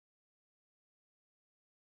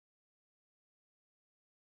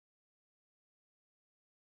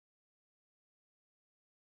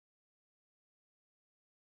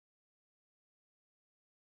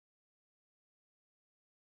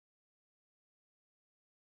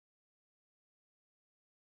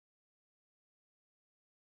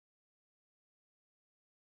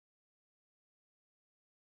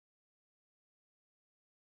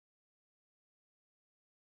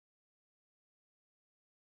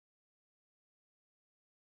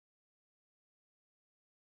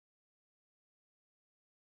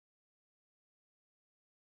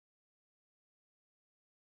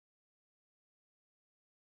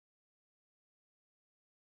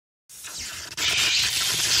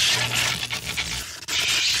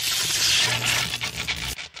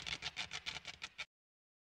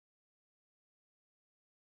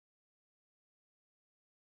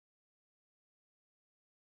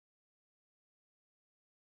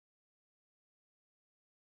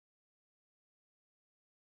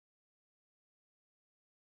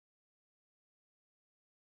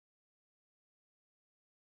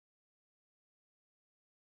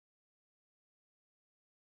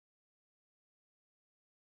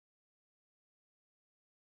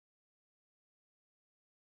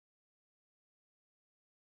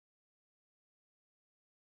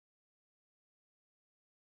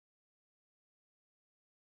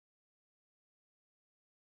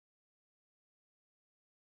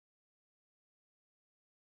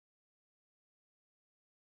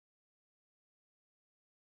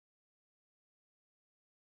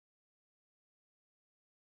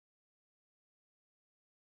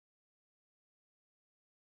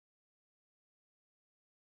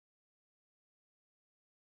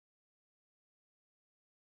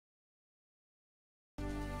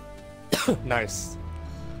Nice.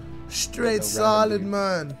 Straight solid,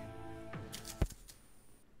 man.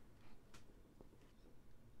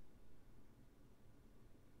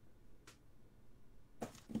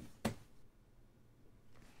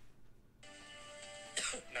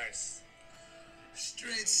 Nice.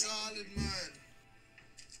 Straight solid, man.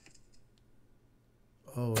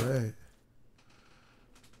 Oh, hey.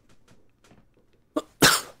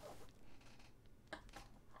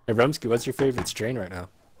 Hey, Rumsky, what's your favorite strain right now?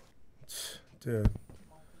 Dude.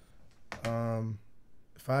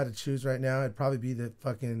 If I had to choose right now, it'd probably be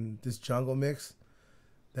this jungle mix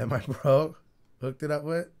that my bro hooked it up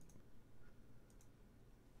with.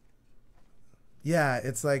 Yeah,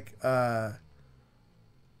 it's like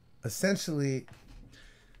essentially,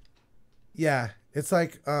 yeah, it's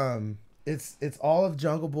like it's all of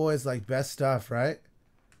Jungle Boy's like best stuff, right?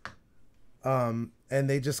 And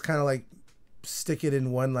they just kind of like stick it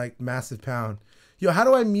in one like massive pound. Yo, how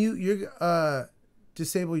do I mute your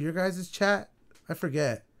disable your guys' chat? I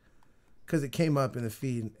forget, because it came up in the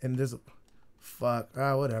feed and there's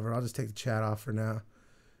whatever. I'll just take the chat off for now.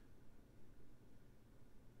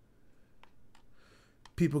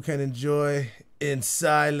 People can enjoy in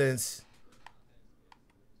silence.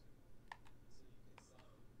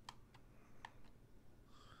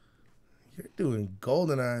 You're doing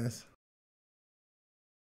golden eyes.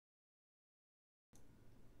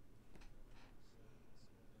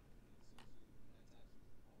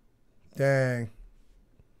 Dang.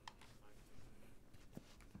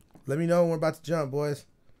 Let me know when we're about to jump, boys.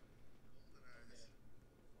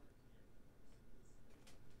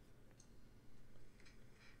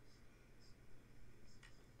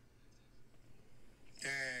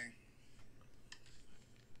 Dang.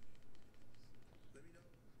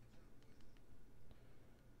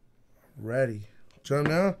 Ready. Jump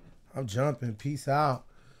now? I'm jumping. Peace out.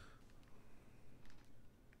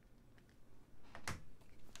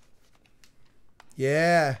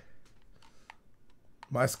 Yeah.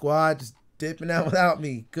 My squad just dipping out without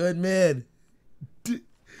me. Good mid.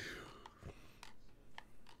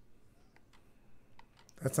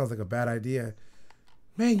 That sounds like a bad idea.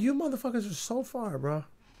 Man, you motherfuckers are so far, bro.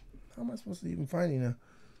 How am I supposed to even find you now?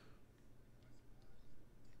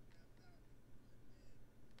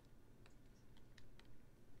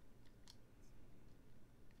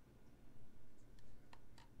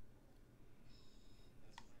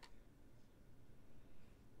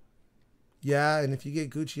 Yeah, and if you get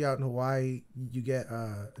Gucci out in Hawaii, you get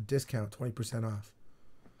a discount, 20% off.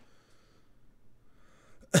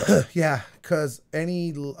 Yeah, cause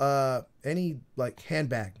any like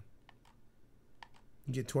handbag,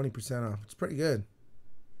 you get 20% off. It's pretty good.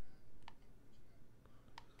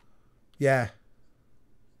 Yeah.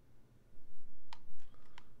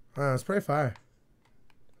 It's pretty fire.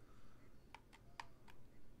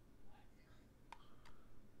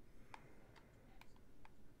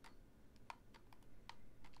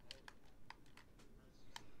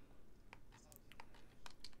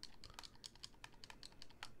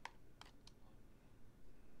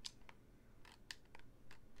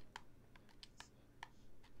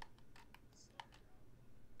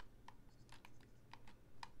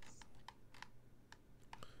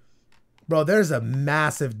 Bro, there's a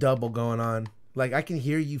massive double going on. Like, I can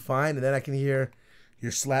hear you fine, and then I can hear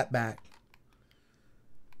your slap back.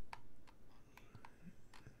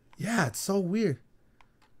 Yeah, it's so weird.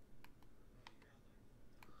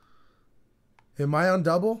 Am I on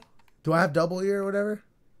double? Do I have double ear or whatever?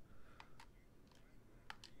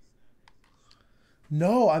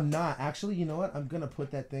 No, I'm not. Actually, you know what? I'm going to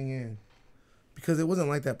put that thing in. Because it wasn't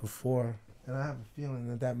like that before. And I have a feeling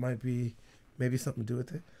that that might be maybe something to do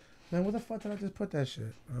with it. Man, what the fuck did I just put that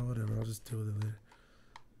shit? Oh, whatever. I'll just deal with it later.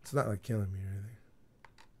 It's not like killing me or anything.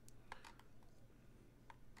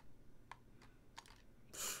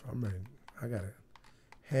 I'm ready. I got a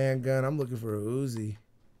handgun. I'm looking for a Uzi.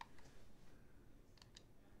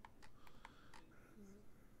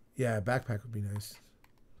 Yeah, a backpack would be nice.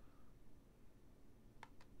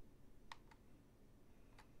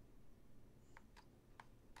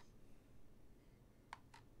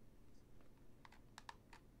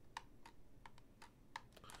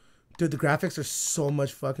 Dude, the graphics are so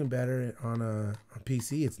much fucking better on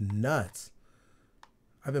PC. It's nuts.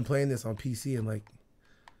 I've been playing this on PC and like,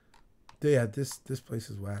 yeah, this place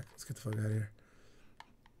is whack. Let's get the fuck out of here.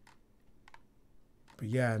 But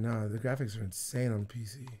yeah, no, the graphics are insane on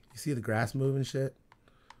PC. You see the grass move and shit?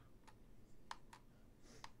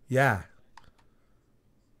 Yeah.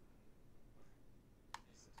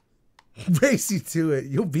 Race you to it.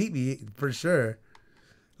 You'll beat me for sure.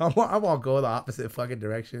 I won't go the opposite fucking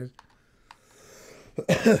direction.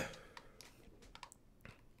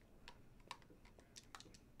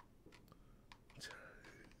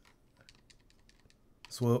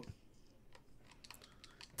 Swoop.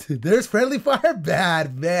 Dude, there's friendly fire?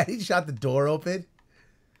 Bad, man. He shot the door open.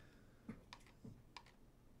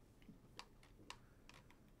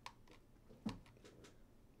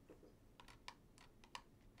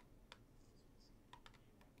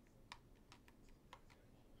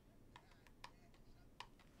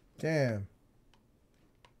 Damn.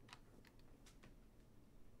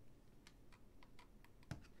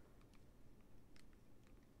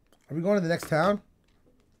 Are we going to the next town?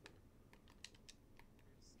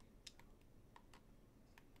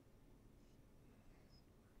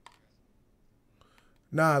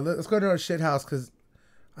 Nah, let's go to our shit house because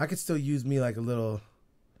I could still use me like a little,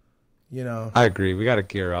 you know. I agree. We got to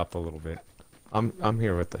gear up a little bit. I'm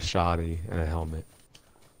here with a shotty and a helmet.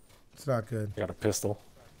 It's not good. I got a pistol.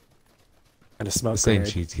 And a smoke This ain't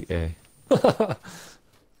grenade. GTA.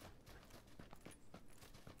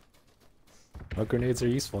 Smoke grenades are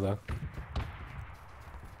useful though.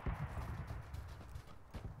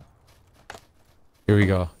 Here we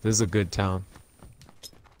go. This is a good town.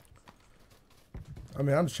 I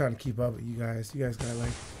mean, I'm just trying to keep up with you guys. You guys got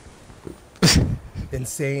like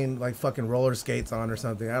insane, like fucking roller skates on or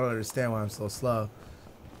something. I don't understand why I'm so slow.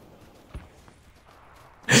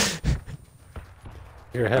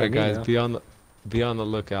 You're ahead All right, of me guys, now. be on the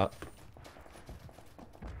lookout.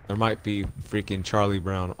 There might be freaking Charlie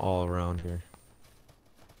Brown all around here.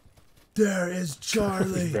 There is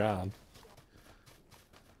Charlie. Brown.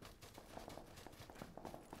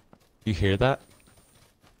 You hear that?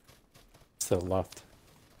 To the left.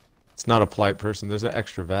 It's not a polite person. There's an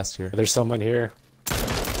extra vest here. There's someone here.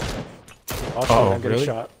 Oh, Oh, I'm getting really?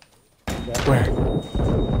 shot. Yeah. Where?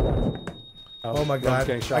 Oh my I'm god.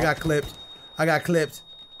 getting shot. I got clipped. I got clipped.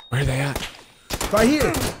 Where are they at? Right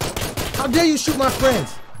here. How dare you shoot my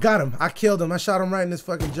friends? Got him. I killed him. I shot him right in his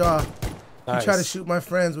fucking jaw. Nice. He tried to shoot my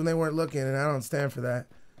friends when they weren't looking, and I don't stand for that.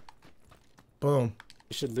 Boom.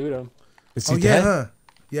 You should loot him. Is he Oh, yeah, dead? huh?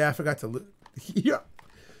 Yeah, I forgot to loot. Yeah.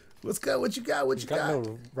 What's good? What you got? What you You got got?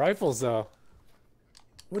 no rifles though.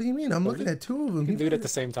 What do you mean? I'm looking at two of them. You can loot at the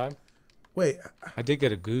same time. Wait. I did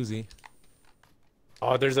get a Goozy.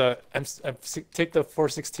 Oh, there's a take the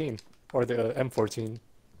 416 or the M14,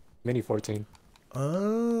 Mini 14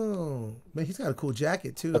 Oh. Man, he's got a cool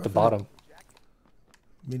jacket, too. at the bottom.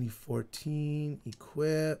 Mini 14,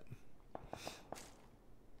 equip.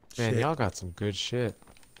 Man, Shit. y'all got some good shit.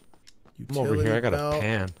 I'm Utility over here. I got belt. a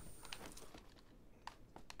pan.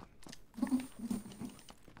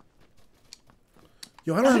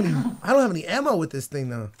 Yo, I don't have any ammo with this thing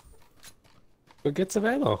though. Go get some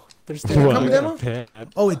ammo. There's Did it the come with I ammo? got a pan.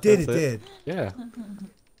 Oh, it did. It That's did. yeah.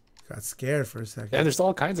 Got scared for a second. And there's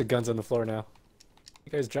all kinds of guns on the floor now.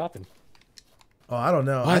 You guys dropping? Oh, I don't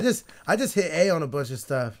know. What? I just hit A on a bunch of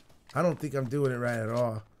stuff. I don't think I'm doing it right at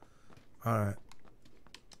all. All right.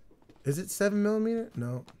 Is it 7mm?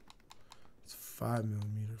 No. It's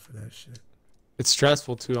 5mm for that shit. It's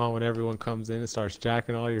stressful too on when everyone comes in and starts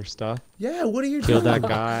jacking all your stuff. Yeah, what are you Kill doing? that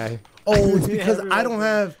guy. Oh, it's because I don't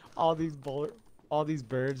have. all these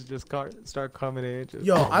birds just start coming in. Just,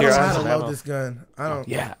 Yo, I Here, don't know I have how to some load ammo. this gun. I don't.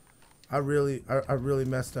 yeah. I really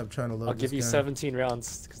messed up trying to load I'll this give you gun. 17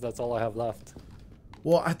 rounds because that's all I have left.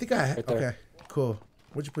 Well, I think I. Right there. Okay, cool.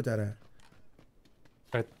 Where'd you put that at?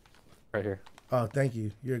 Right here. Oh, thank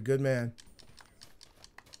you. You're a good man.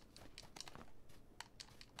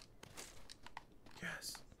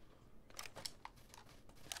 Yes.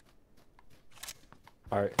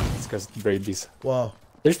 All right, let's go raid these. Well,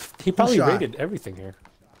 He probably shot? raided everything here.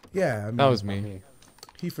 yeah. I mean, That was Not me.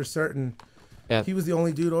 he for certain. Yeah. He was the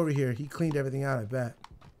only dude over here. He cleaned everything out. I bet.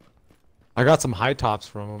 I got some high tops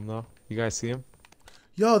from him though. You guys see him?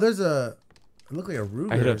 Yo, there's a. It looked like a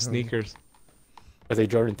Ruger. I hit or up something. sneakers. Are they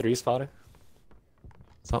Jordan 3 spotted?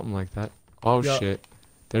 Something like that. Oh Yo. shit.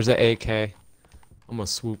 There's an AK. I'm gonna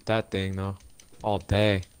swoop that thing though. All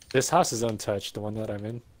day. This house is untouched, the one that I'm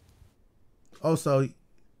in. Oh, so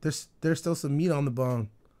there's still some meat on the bone.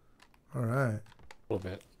 All right. A little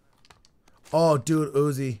bit. Oh, dude,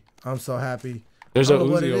 Uzi. I'm so happy. There's a I don't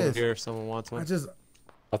know what Uzi it over is. here if someone wants I one. just.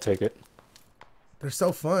 I'll take it. They're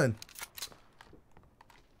so fun.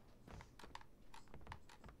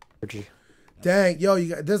 Where'd you? Dang, yo,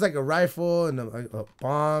 there's like a rifle and a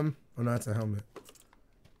bomb. Oh no, that's a helmet.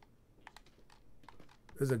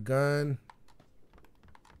 There's a gun,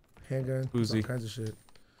 handgun, there's all Uzi. kinds of shit.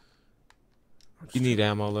 If you need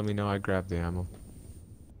ammo, let me know. I grab the ammo.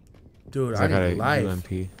 Dude, 'Cause I I got need a a life.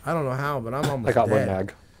 UMP. I don't know how, but I'm almost I got one dead.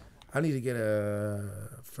 mag. I need to get a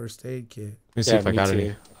first aid kit. Let me see Yeah, if I me got too.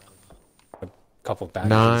 any. A couple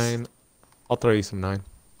bandages. 9. I'll throw you some 9.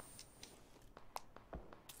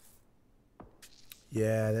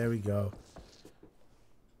 Yeah, there we go.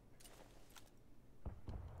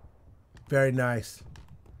 Very nice.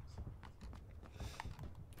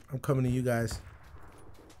 I'm coming to you guys.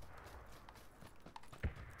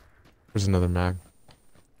 There's another mag.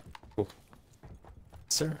 Cool.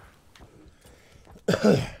 Sir.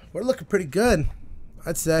 We're looking pretty good,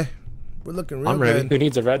 I'd say. We're looking real I'm ready. good. Who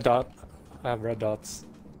needs a red dot? I have red dots.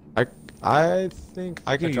 I think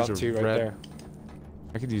I I could use dropped a two red. right there.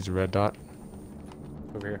 I could use a red dot.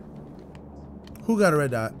 Over here. Who got a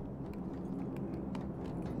red dot?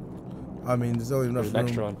 I mean, there's only enough There's room. an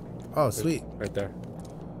extra one. Oh, sweet. Right there.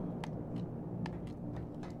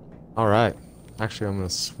 All right. Actually, I'm gonna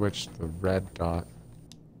switch the red dot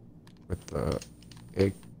with the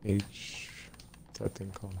H. What's that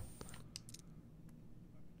thing called?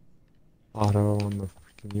 Auto on the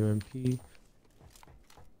freaking UMP.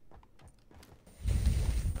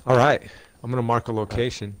 All right. I'm gonna mark a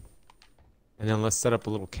location, and then let's set up a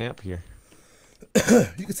little camp here.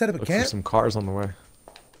 You could set up a Look camp. for some cars on the way.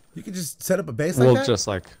 You could just set up a base like We'll that. just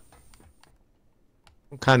like,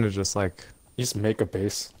 kind of just like, You just make a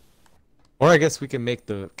base. or I guess we can make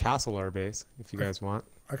the castle our base if you guys want.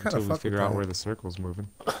 I kind Until of we fuck with figure out that. where the circle's moving.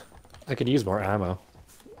 I could use more ammo.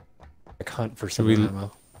 Like hunt for some we-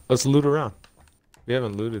 ammo. Let's loot around. We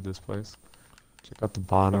haven't looted this place. Check out the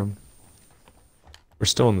bottom. We're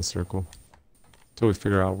still in the circle. Until we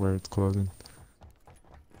figure out where it's closing.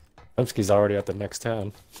 Lemsky's already at the next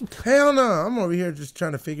town. Hell no! I'm over here just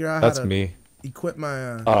trying to figure out That's how to me. equip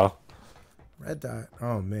my Oh. red dot.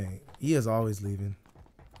 Oh man, he is always leaving.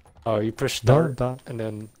 Oh, you push Red start dot. and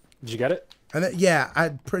then did you get it? And then, yeah,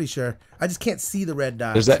 I'm pretty sure. I just can't see the red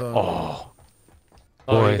dot. There's that. so- Oh,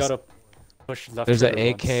 Oh, you Boys. gotta push left. there's an trigger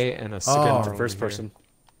AK once. and a Oh. scar. Again, for over first here. person.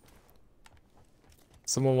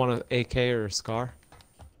 Someone want an AK or a scar?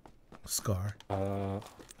 Scar. I'll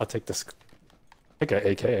take this. I think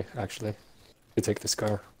an AK actually. You take the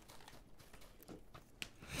scar.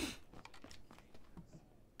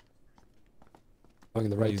 Going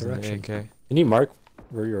in the right Using the direction. AK. Can you mark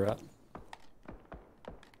where you're at?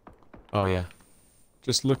 Oh yeah.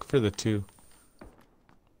 Just look for the two.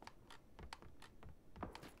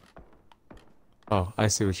 Oh, I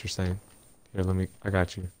see what you're saying. Here, let me. I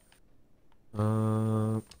got you. Here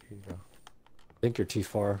you go. I think you're too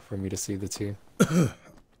far for me to see the two.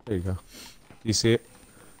 There you go. Do you see it?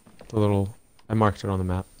 The little. I marked it on the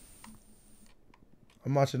map.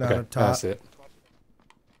 I'm watching out Okay, up top. that's it.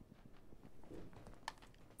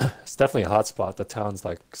 It's definitely a hot spot. The town's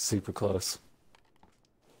like super close.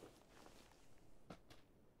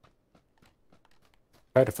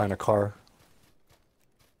 Try to find a car.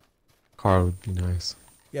 Car would be nice.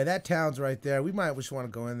 Yeah, that town's right there. We might just want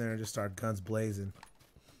to go in there and just start guns blazing.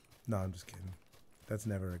 No, I'm just kidding. That's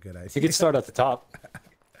never a good idea. You could start at the top.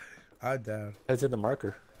 I'm down. Head to the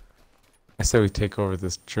marker. I say we take over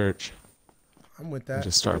this church I'm with and that.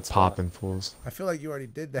 just start Good spot. popping fools. I feel like you already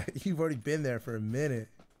did that. You've already been there for a minute.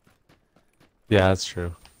 Yeah, that's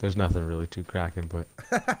true. There's nothing really too cracking, but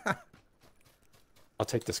I'll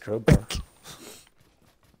take this crowbar.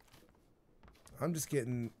 I'm just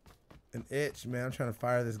getting an itch, man. I'm trying to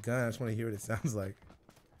fire this gun. I just want to hear what it sounds like.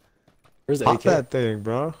 Where's the pop AK? that thing,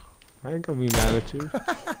 bro. I ain't gonna be mad at you.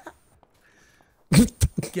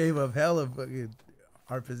 Gave up hell of fucking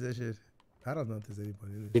our position. I don't know if there's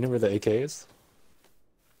anybody in Do there. you know where the AK is?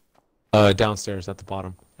 Downstairs at the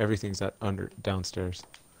bottom. Everything's at downstairs.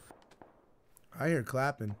 I hear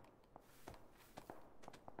clapping.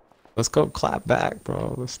 Let's go clap back,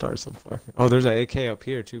 bro. Let's start some fucking. Oh, there's an AK up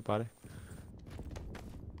here too, buddy.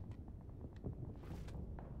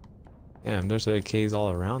 Damn, there's AKs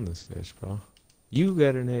all around this bitch, bro. You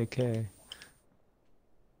get an AK.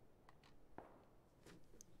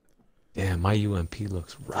 Damn, my UMP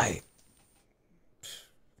looks right.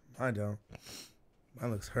 I don't.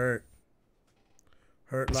 Mine looks hurt.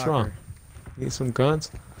 Hurt What's locker. wrong? Need some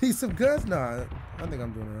guns? Need some guns? No, I think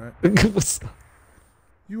I'm doing alright. What's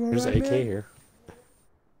You There's alright, an AK man? here.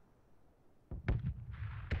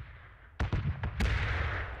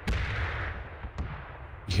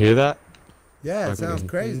 You hear that? Yeah, it Fucking sounds AK.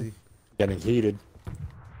 crazy. Getting heated.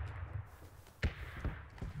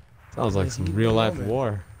 Sounds like Heat some in the real life moment.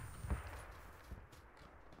 war.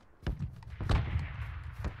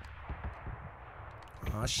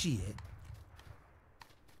 Aw, shit.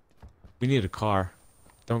 We need a car.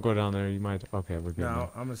 Don't go down there. You might. Okay, we're good. No,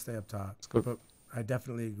 now. I'm gonna stay up top. Let's go. But I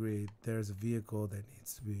definitely agree. There's a vehicle that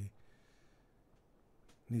needs to be.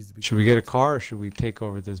 Should we get a car or should we take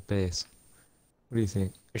over this base? What do you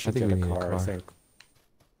think? We should think get we a need a car, I car. think.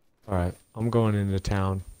 All right, I'm going into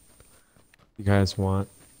town. You guys want?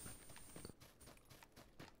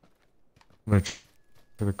 I'm gonna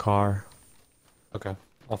for the car. Okay,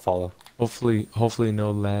 I'll follow. Hopefully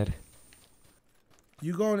no lead.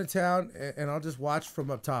 You go into town, and I'll just watch from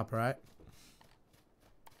up top, all right?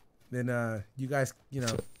 Then you guys,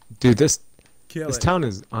 Dude, this kill this it. town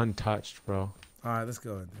is untouched, bro. All right, let's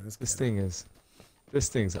go in there. Let's This get it.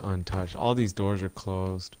 thing's untouched. All these doors are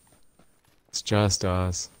closed. It's just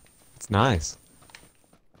us. It's nice.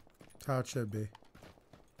 That's how it should be.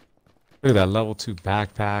 Look at that level 2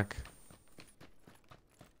 backpack.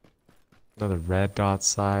 Another red dot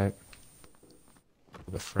sight.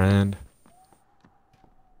 With a friend.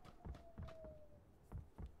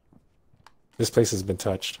 This place has been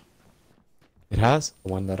touched. It has?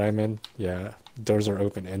 The one that I'm in, yeah. Doors are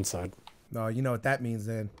open inside. No, you know what that means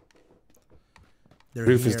then. They're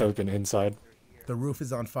Roof here. is open inside. The roof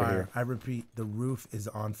is on fire. here. I repeat, the roof is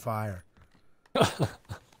on fire. Oh,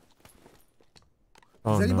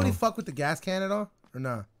 Does anybody no. fuck with the gas can at all? Or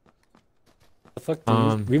no? The fuck?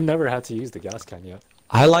 Do we- We've never had to use the gas can yet.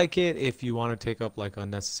 I like it if you want to take up like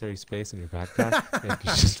unnecessary space in your backpack. And you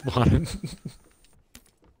just want to...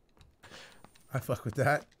 I fuck with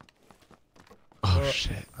that. Oh Well,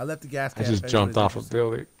 shit. I left the gas I can. just if jumped anybody's off a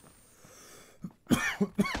interested.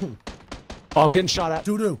 building. Oh, I'm getting shot at.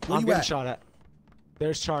 Doo-doo, where I'm you getting at? shot at.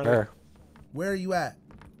 There's Charlie. Where? Where are you at?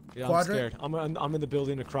 Yeah, Quadrant? I'm scared. I'm in the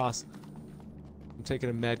building across. I'm taking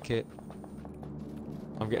a med kit.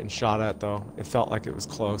 I'm getting shot at though. It felt like it was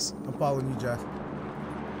close. I'm following you, Jeff.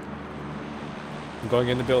 I'm going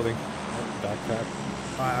in the building. Oh,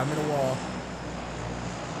 backpack. Alright, I'm in a wall.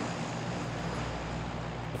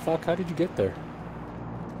 The fuck? How did you get there?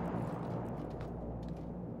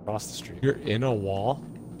 Across the street. You're in a wall?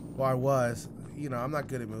 Well, I was. I'm not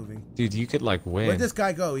good at moving. Dude, you could like win. Where'd this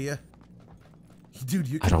guy go, yeah? Dude,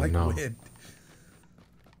 you I can don't like know. win.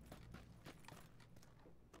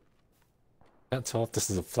 Can't tell if this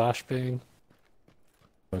is a flashbang.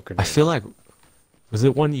 I feel like, was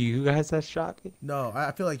it one of you guys that shot me? No,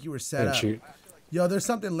 I feel like you were set Didn't up. shoot. Yo, there's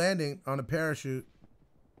something landing on a parachute.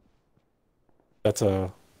 That's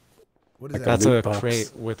a. What is that? That's a loot box.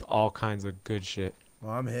 crate with all kinds of good shit. Oh,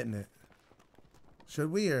 I'm hitting it.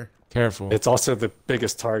 Should we or? Careful. It's also the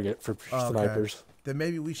biggest target for Oh, okay. snipers. Then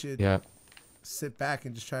maybe we should Yeah. sit back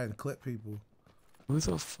and just try and clip people. Who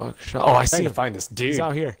the fuck shot? Oh, I I'm see trying to him. find this dude. He's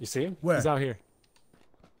out here. You see him? Where? He's out here.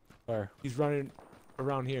 Where? He's running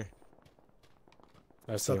around here.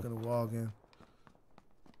 I see Stuck him. in the wall again.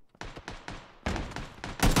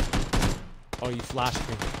 Oh, you flashed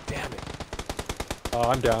me. Damn it. Oh,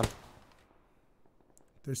 I'm down.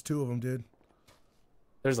 There's two of them, dude.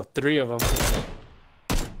 There's three of them.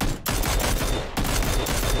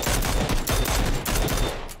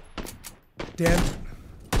 Damn.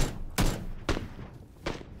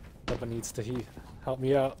 Someone needs to help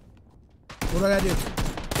me out. What do I gotta do?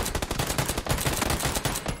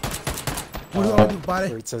 What do I do, Where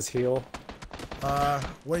body? it says heal.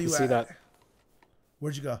 Where you You at? see that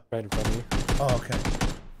Where'd you go? right in front of you? Oh, okay.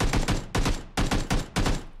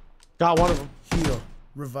 Got one of them. Heal.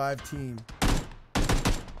 Revive team.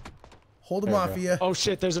 Hold them There you off, go. yeah. Oh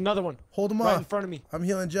shit, there's another one. Hold them Right in off. front of me. I'm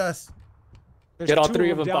healing just. There's Get all two three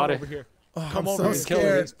of them, down body. over here. Oh, Come I'm over so here and kill these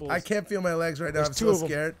scared. fools. I can't feel my legs right now. There's I'm two so of 'em.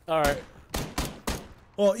 scared. All right.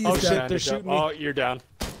 Oh, he's Oh, dead. shit. Down, they're you're shooting down. me. Oh, you're down.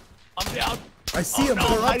 I'm down. I see him. no,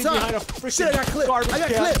 They're up hiding behind a top. freaking Shit, I got clipped. garbage I got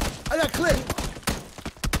can. clipped. I got clipped.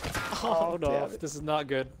 Oh, no, damn it. this is not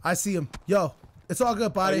good. I see him. Yo, it's all good, Oh,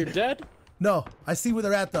 body. you're dead? No, I see where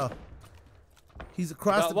they're at though. He's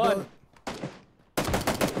across Got the one.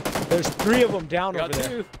 building. There's three of them down Got over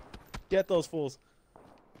there. two. Get those fools.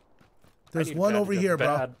 There's I need one over bandage here, up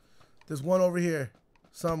bro. bad. There's one over here,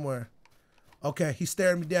 somewhere. Okay, he's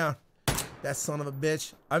staring me down. That son of a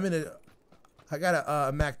bitch. I got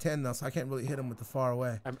a Mac 10 though, so I can't really hit him with the far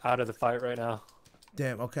away. I'm out of the fight right now.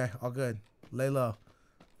 Damn. Okay, all good. Lay low.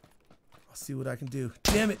 I'll see what I can do.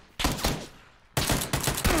 Damn it.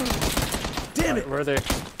 Damn it. Where are they?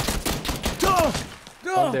 No.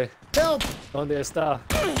 No. Donde? Help. ¿Dónde está?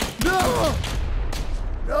 No.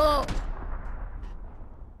 No.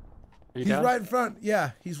 Are you He's down? right in front.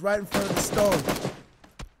 Yeah, he's right in front of the stone.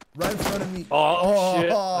 Right in front of me. Oh,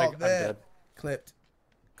 shit. I'm man. dead. Clipped.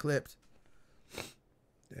 Clipped.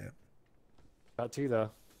 Damn. Got two, though.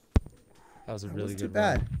 That was a That really wasn't too good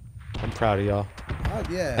bad. run. I'm proud of y'all. Oh,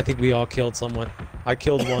 yeah. I think we all killed someone. I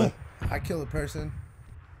killed one. I kill a person.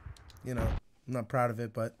 I'm not proud of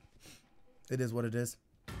it, but it is what it is.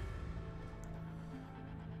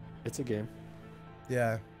 It's a game.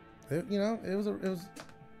 Yeah.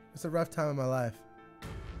 It's a rough time in my life.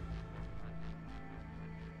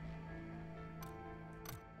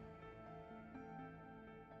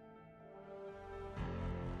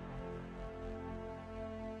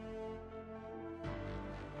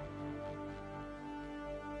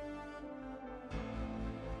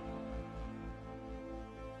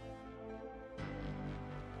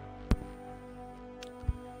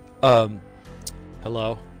 Um,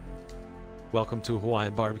 hello. Welcome to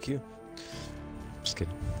Hawaiian barbecue. Just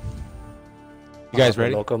kidding. You guys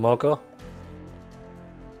ready? Mocha Mocha.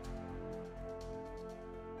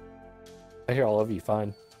 I hear all of you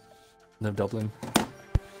fine. No doubling.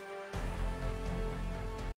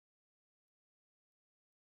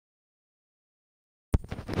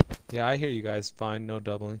 Yeah, I hear you guys fine. No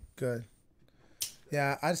doubling. Good.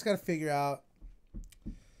 Yeah, I just gotta figure out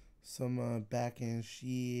some back end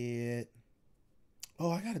shit.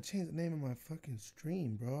 Oh, I gotta change the name of my fucking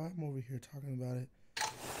stream, bro. I'm over here talking about it.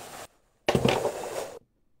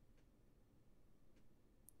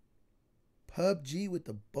 PUBG with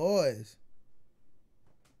the boys.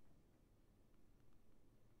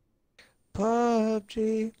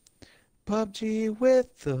 PUBG, PUBG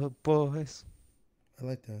with the boys. I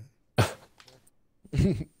like that.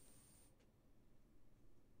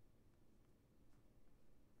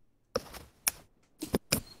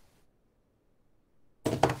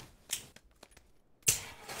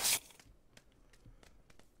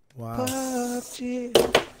 Wow. PUBG,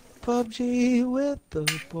 PUBG with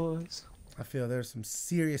the boys. I feel there's some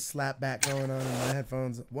serious slapback going on in my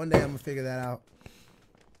headphones. One day I'm gonna figure that out.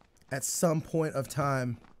 At some point of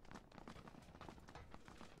time.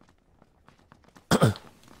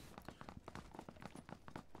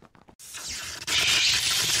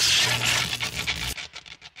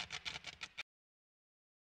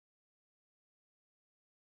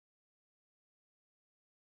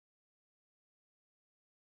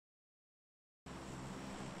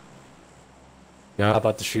 How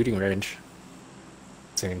about the shooting range?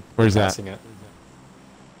 Scene. Where's that? Passing it.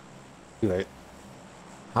 Too late.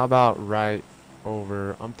 How about right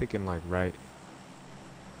over? I'm thinking like right,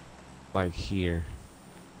 like here.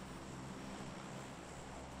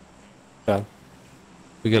 Yeah.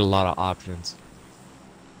 We get a lot of options.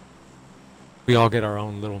 We all get our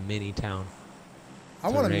own little mini town. I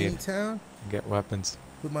To want a raid. mini town And get weapons.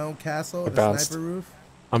 with my own castle, I and a bounced. sniper roof.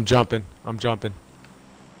 I'm jumping. I'm jumping.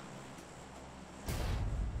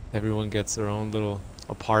 Everyone gets their own little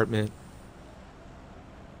apartment.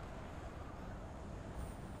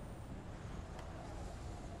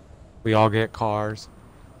 We all get cars.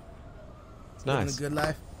 It's Living nice. a good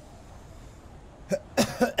life.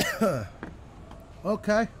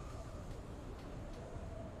 Okay.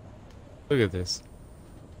 Look at this.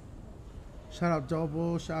 Shout out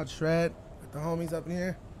Doughbull. Shout out Shred. With the homies up in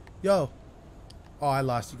here. Yo. Oh, I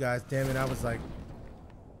lost you guys. Damn it. I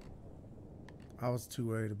was too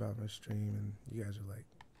worried about my stream, and you guys are like,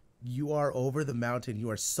 you are over the mountain.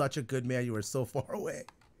 You are such a good man. You are so far away.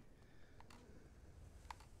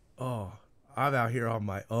 Oh, I'm out here on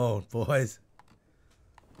my own, boys.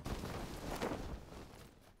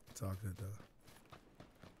 It's all good, though.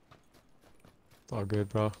 It's all good,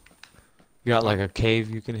 bro. You got like a cave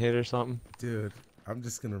you can hit or something? Dude, I'm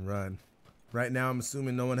just going to run. Right now, I'm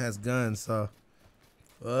assuming no one has guns, so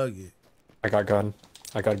fuck it. I got gun.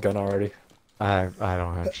 I got gun already. I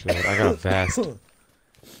don't have shit. I got a vest.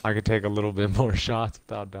 I could take a little bit more shots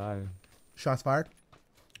without dying. Shots fired?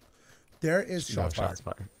 There is No, shots fired. shots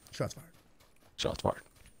fired. Shots fired. Shots fired.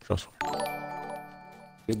 Shots fired.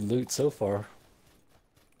 Good loot so far.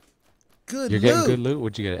 Good You're loot. getting good loot?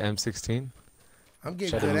 What'd you get? M16? I'm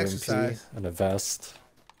getting Shadow good UMP exercise. and a vest.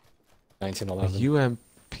 A 1911.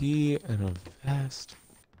 UMP and a vest.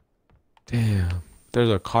 Damn.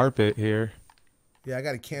 There's a carpet here. Yeah, I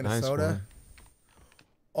got a can Nice of soda. one.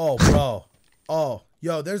 Oh, bro. Oh,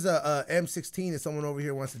 yo, there's a M16 that someone over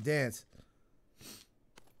here wants to dance.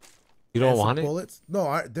 You don't And some want it? bullets?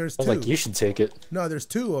 No, there's I two. was like, you should take it. No, there's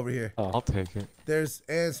two over here. Oh, I'll take it. There's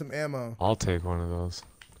and some ammo. I'll take one of those.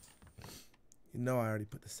 You know I already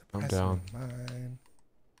put the I'm suppressor down. in mine.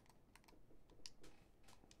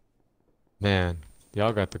 Man,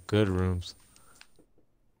 y'all got the good rooms.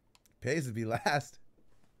 Pays to be last.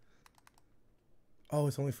 Oh,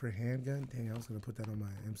 it's only for a handgun? Dang, I was going to put that on my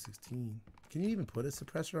M16. Can you even put a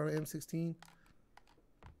suppressor on an M16?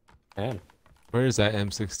 man. Where is that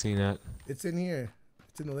M16 at? It's in here.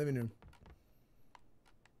 It's in the living room.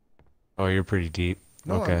 Oh, you're pretty deep.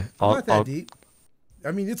 No, Okay. I'm not that deep.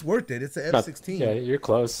 I mean, it's worth it. It's an Not- M16. Yeah, you're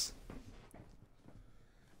close.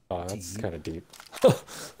 Oh, that's Deep. kind of deep.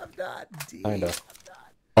 I'm not deep. I know.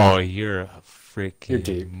 Oh, you're a freaking You're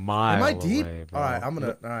deep. mile Am I deep? away, bro. All right, I'm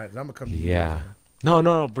gonna come to you. Yeah.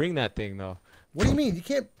 No, bring that thing though. What do you mean? You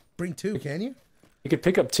can't bring two, can you? You could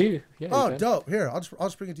pick up two. Yeah. you Oh, can. dope. Here, I'll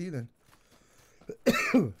just bring it to you then.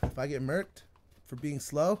 If I get murked for being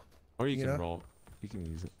slow, Or you You can know? roll. You can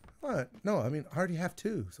use it. what? No, I mean I already have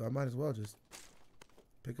two, so I might as well just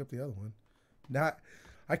pick up the other one. Not,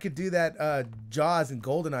 I could do that Jaws in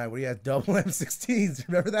GoldenEye where he has double M16s.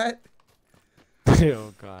 Remember that?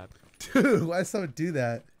 Oh god. Dude, why does someone do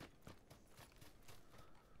that?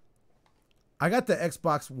 I got the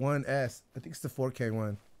Xbox One S. I think it's the 4K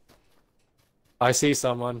one. I see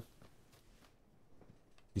someone.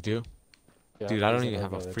 You do? Yeah, Dude, I he's don't in even our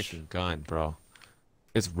have a village. freaking gun, bro.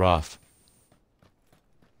 It's rough.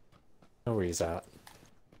 I know where he's at.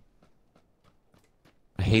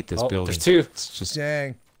 I hate this Oh, building. there's two. It's just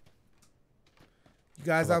Dang. You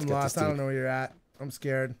guys, I'm about I'm to get lost. this I don't dude. know where you're at. I'm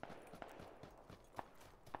scared.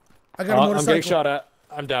 I Oh, got a I'm motorcycle. getting shot at.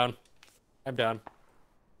 I'm down. I'm down.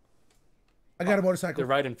 I got a motorcycle. They're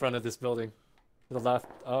right in front of this building. To the left.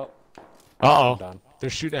 Oh, Uh-oh. I'm down. They're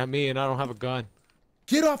shooting at me and I don't have a gun.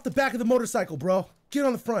 Get off the back of the motorcycle, bro. Get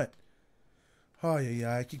on the front. Oh,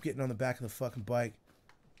 yeah. I keep getting on the back of the fucking bike.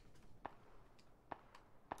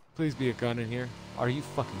 Please be a gun in here. Are you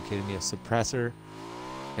fucking kidding me? A suppressor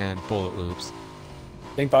and bullet loops.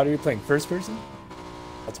 Think about it, you're playing first person?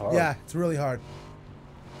 That's hard. Yeah, it's really hard.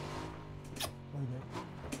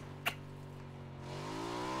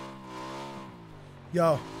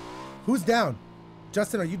 Yo, who's down?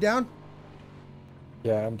 Justin, are you down?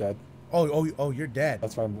 Yeah, I'm dead. Oh, you're dead.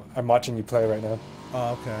 That's why I'm watching you play right now.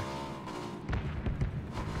 Oh, okay.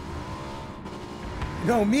 You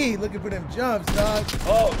know me, looking for them jumps, dog.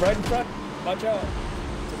 Oh, right in front. Watch out.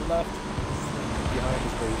 To the left. Behind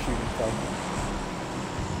is where you're shooting from.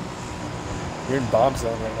 You're in bomb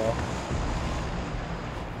zone right now.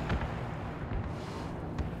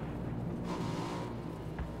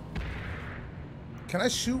 Can I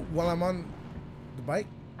shoot while I'm on the bike?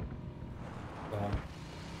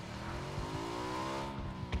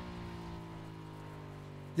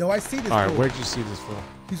 Yo, I see this Alright, fool. where'd you see this from?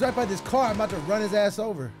 He's right by this car. I'm about to run his ass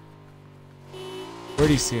over. Where'd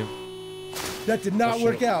you see him? That did not Oh,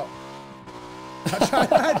 work shit. out.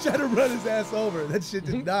 I tried to run his ass over. That shit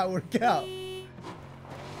did not work out.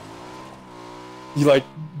 You like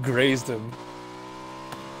grazed him.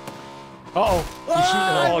 Uh-oh. He's shooting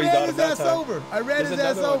at I Oh, you ran got his him that ass time. over. I ran There's his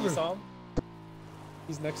ass another one. You over. saw him?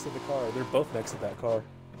 He's next to the car. They're both next to that car.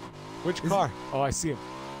 Which car? Oh, I see him.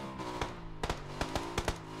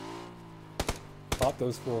 Pop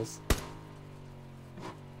those fools.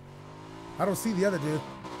 I don't see the other dude.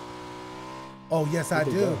 Oh, yes, I Where'd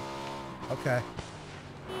they do. go? Okay.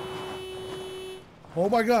 Oh,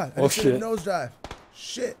 my God. I Oh, just did a shit. nosedive.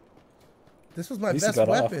 Shit. This was my At least he best got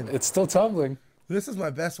weapon. off. It's still tumbling. This is my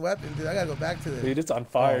best weapon, dude. I gotta go back to this. Dude, it's on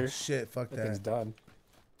Oh, fire. shit. Fuck That thing's that. done.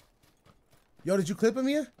 Yo, did you clip him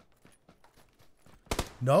yet?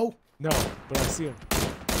 No? No, but I see him.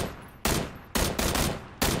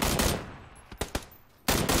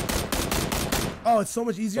 Oh, it's so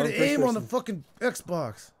much easier Don't to push aim on the person. fucking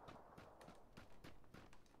Xbox.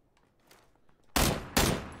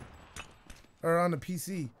 Or on the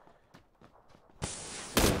PC.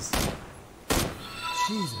 It is.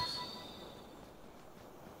 Jesus.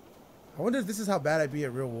 I wonder if this is how bad I'd be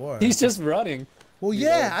at Real War. He's just running. Well, He's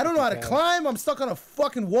yeah, running I don't know how to fast. climb. I'm stuck on a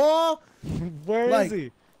fucking wall. Where is Like-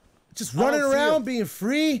 he? Just I don't running see around, him. being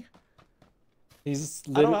free. He's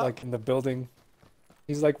don't literally know. like in the building.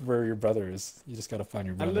 He's like where your brother is. You just gotta find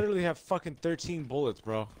your I brother. literally have fucking 13 bullets,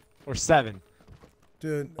 bro. Or 7.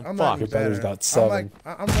 Dude, Oh, I'm fuck. not Your even brother's better. got 7.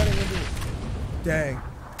 I'm like, I'm running into it. Dang.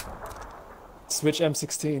 Switch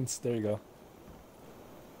M16s. There you go.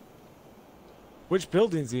 Which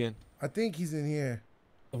building's he in? I think he's in here.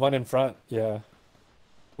 The one in front. Yeah.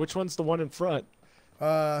 Which one's the one in front?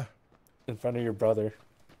 In front of your brother.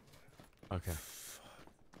 Okay.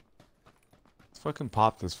 Let's fucking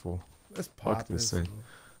pop this fool. Let's pop Fuck this this. thing.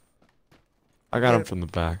 I got him Yeah. from the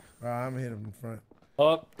back. I'm gonna hit him in front.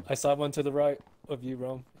 Oh, I saw one to the right of you,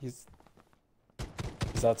 Rome. He's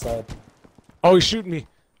outside. Oh, he's shooting me.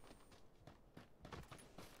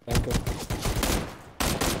 Thank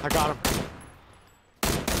him. I got him.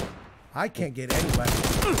 I can't get anybody.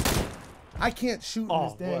 I can't shoot in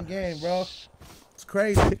this Oh, damn what? game, bro. It's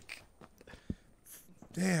crazy.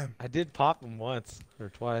 Damn. I did pop him once or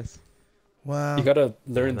twice. Wow. You gotta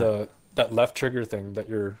learn No. that left trigger thing that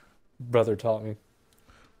your brother taught me.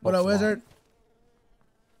 What up, Helps a lot. Wizard?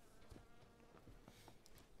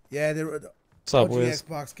 Yeah, the What's up, OG Wiz?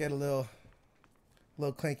 Xbox get a little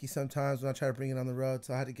clanky sometimes when I try to bring it on the road,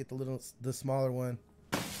 so I had to get the smaller one.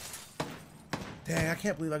 Dang, I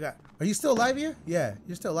can't believe I got. Are you still alive here? Yeah,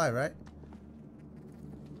 you're still alive, right?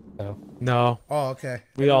 No. No, Oh, okay.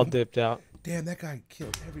 we all dipped out. Damn, that guy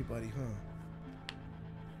killed everybody, huh?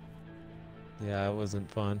 Yeah, it wasn't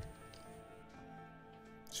fun.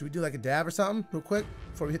 Should we do like a dab or something real quick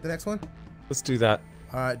before we hit the next one? Let's do that.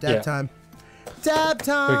 All right, dab Yeah. time. Dab dab.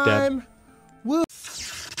 time. Woo.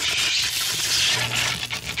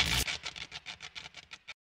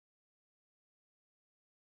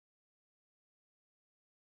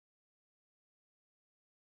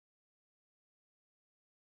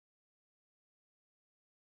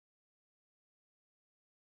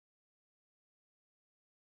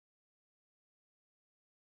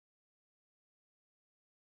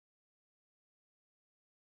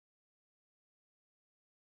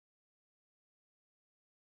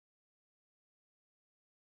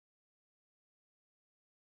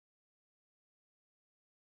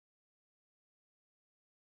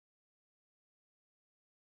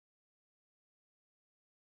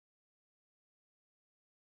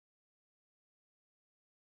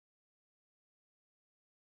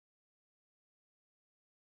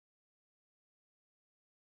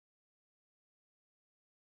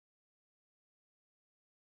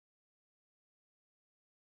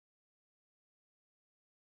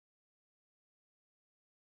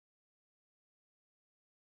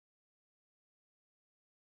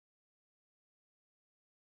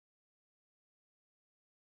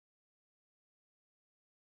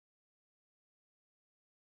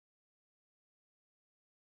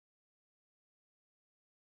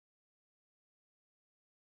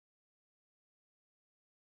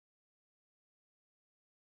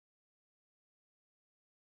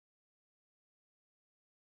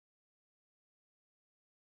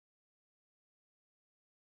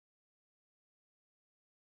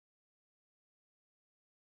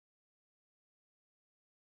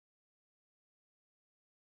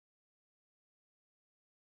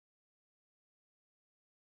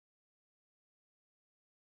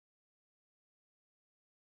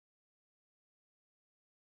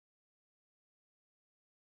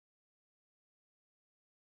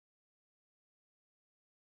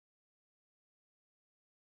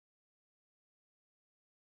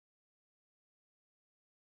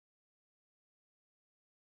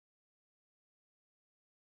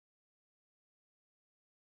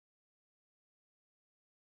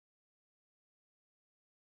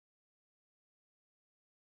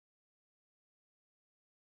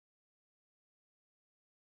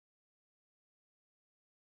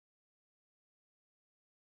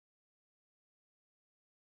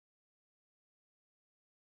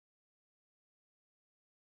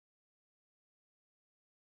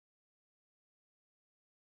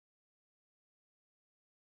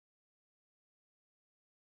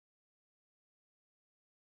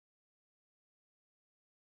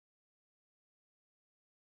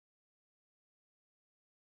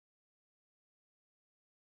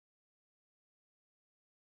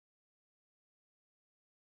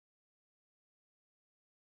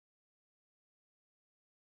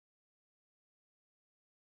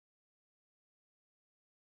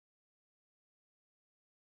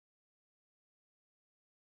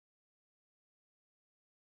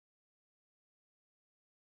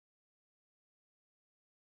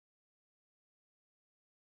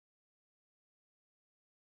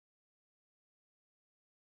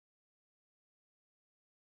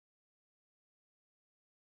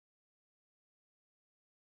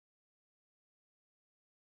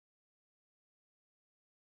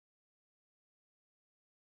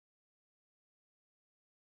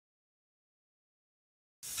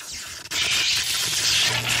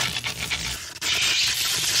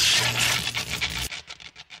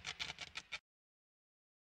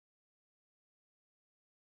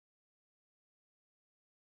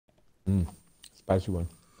 Spicy one.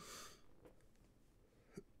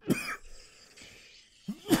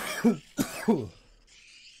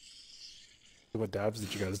 What dabs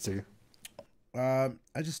did you guys do?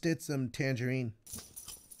 I just did some tangerine.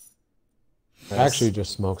 I actually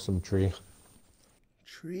just smoked some tree.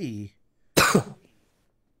 Tree.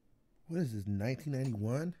 What is this?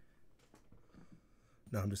 1991?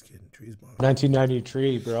 No, I'm just kidding. Tree's bomb. 1990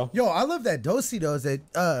 tree, bro. Yo, I love that Dositos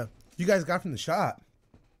that you guys got from the shop.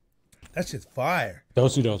 That shit's fire.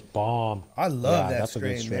 Dositos bomb. I love that that's a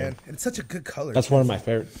good strain, man. And it's such a good color. That's too. one of my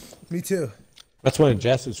favorites. Me too. That's one of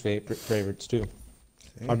Jess's favorites too.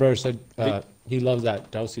 My brother said he loves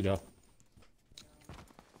that Dosito.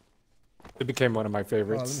 It became one of my Oh, let me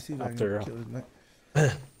favorites see if I after. can kill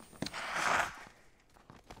this.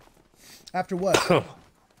 After what?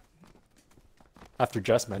 After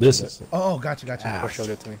Jess mentioned This it. is Oh, gotcha. Or showed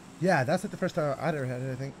it to me. Yeah, that's like the first time I'd ever had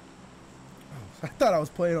it, I think. Oh, I thought I was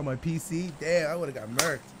playing on my PC. Damn, I would have got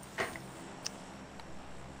murked.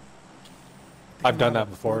 I've done that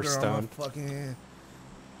before, Booger on my Stone. fucking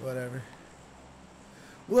whatever.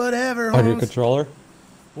 Whatever. on your Holmes. controller.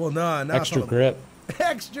 Well, no, no. Extra grip.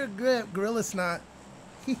 Extra grip. Gorilla snot.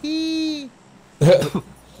 Hee hee.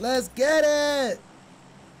 Let's get it.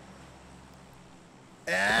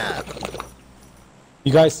 Yeah.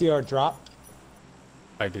 You guys see our drop?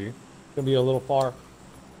 I do. It's gonna be a little far.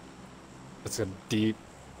 It's a deep.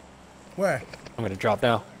 Where? I'm gonna drop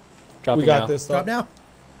now. Drop We it got now. this. Drop now?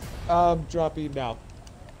 Dropping now.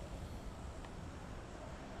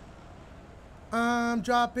 I'm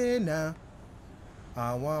dropping now.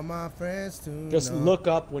 I want my friends to Just know look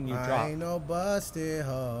up when you I drop. ain't no busted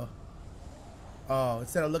hoe. Oh,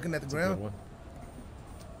 instead of looking at the Good ground? one.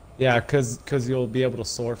 Yeah, cause you'll be able to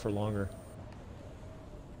soar for longer.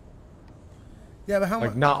 Yeah, but how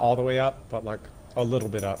Like much? not all the way up, but like a little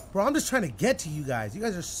bit up. Bro, I'm just trying to get to you guys. You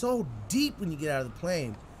guys are so deep when you get out of the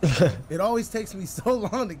plane. It always takes me so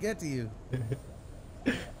long to get to you.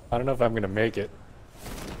 I don't know if I'm gonna make it.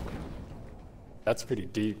 That's pretty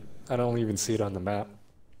deep. I don't even see it on the map.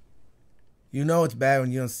 You know it's bad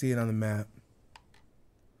when you don't see it on the map.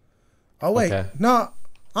 Oh, wait. Okay. No,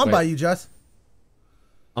 I'm Wait. by you, Jess.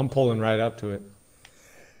 I'm pulling right up to it.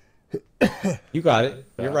 You got it.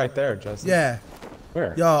 You're right there, Justin. Yeah.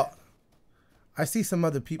 Where? Y'all, I see some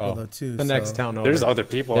other people, Oh, though, too. the so. next town over. There's other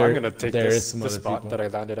people. There- I'm gonna take there is this some the other spot people. that I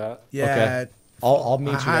landed at. Yeah. Okay. I'll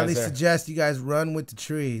meet I you highly guys there. suggest you guys run with the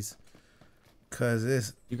trees. Because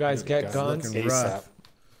it's... You guys get guns. looking rough.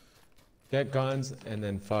 Get guns and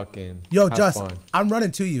then fucking. Yo, have Just, fun. I'm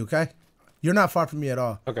running to you, okay? You're not far from me at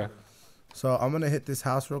all. Okay. So I'm going to hit this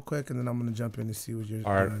house real quick, and then I'm going to jump in and see what you're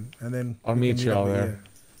All right. doing. And then I'll we meet can you all up there. here.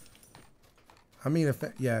 I mean, if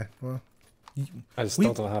yeah, well, I just We-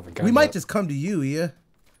 still don't have a gun. we might yet. just come to you, yeah.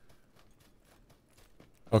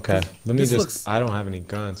 Okay. Let me This just. looks- I don't have any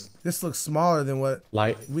guns. This looks smaller than what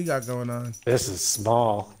Light. we got going on. This is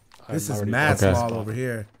small. This I'm is already mad Okay. small over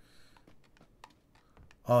here.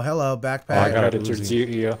 Oh, hello, backpack. Oh, I got Got a it to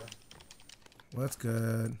Uzi. you. What's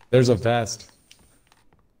good? There's a vest.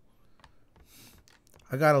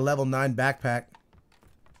 I got a level 9 backpack.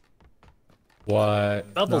 What?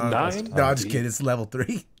 Level No, 9? No, I'm just kidding. It's level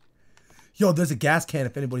 3. Yo, there's a gas can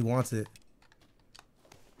if anybody wants it.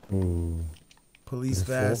 Ooh. Police Is it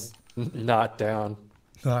full? vest. Not down.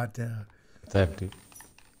 Not down. It's empty.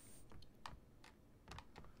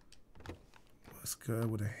 What's good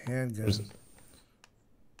with a handgun?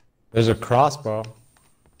 There's a crossbow.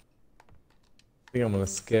 I think I'm gonna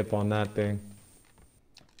skip on that thing.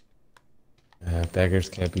 Beggars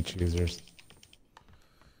can't be choosers.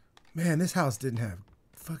 Man, this house didn't have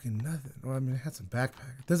fucking nothing. Well, I mean, it had some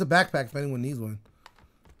backpack. There's a backpack if anyone needs one.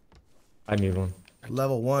 I need one.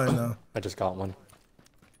 Level 1, though. I just got one.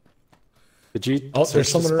 Did you Oh, search there's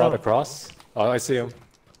the someone spot around. across? Oh, I see him.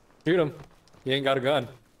 Shoot him. He ain't got a gun.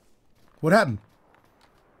 What happened?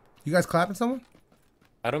 You guys clapping someone?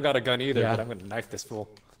 I don't got a gun either, Yeah. but I'm gonna knife this fool.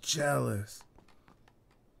 Jealous.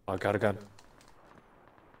 Oh, I got a gun.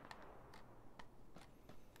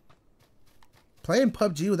 Playing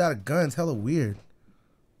PUBG without a gun's hella weird.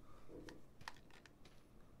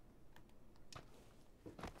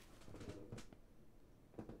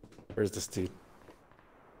 Where's this dude?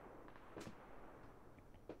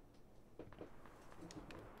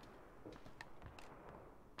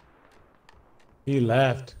 He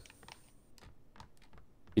left.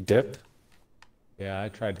 He dipped? Yeah, I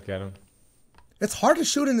tried to get him. It's hard to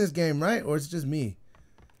shoot in this game, right? Or it's just me?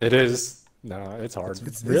 It is. No, it's hard.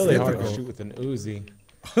 It's Really hard to difficult. shoot with an Uzi.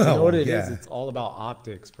 You know what it is? yeah. It's all about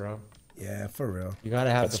optics, bro. Yeah, for real. You gotta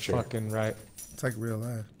have That's the true. fucking right. It's like real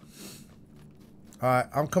life. All right,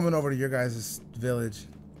 I'm coming over to your guys' village.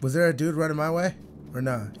 Was there a dude running my way? Or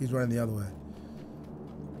no? He's running the other way.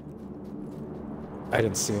 I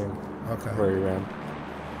didn't see him. Okay. Where he ran.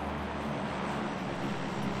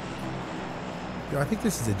 Yo, I think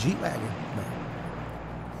this is a Jeep wagon. No.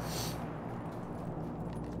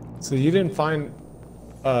 So you didn't find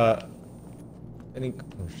any?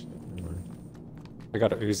 Oh shit! Never mind. I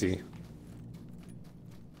got a Uzi.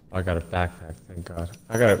 I got a backpack. Thank God.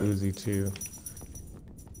 I got a Uzi too.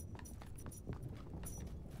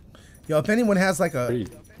 Yo, if anyone has like a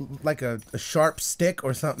Pretty. sharp stick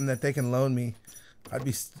or something that they can loan me, I'd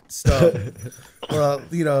be stoked. Well,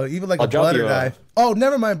 you know, even like I'll a drop butter you a- knife. Oh,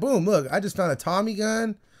 never mind. Boom. Look, I just found a Tommy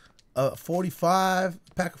gun, a 45,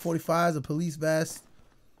 pack of 45s, a police vest.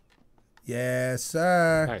 Yes,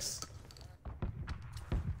 sir. Nice.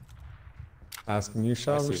 Asking you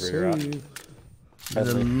shall I see where you're at. receive.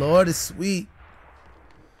 The Lord is sweet.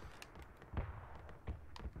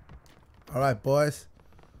 All right, boys.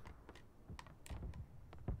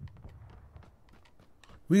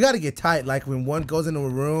 We got to get tight. Like when one goes into a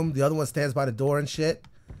room, the other one stands by the door and shit.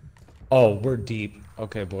 Oh, we're deep.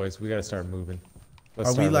 Okay, boys, we gotta start moving. Let's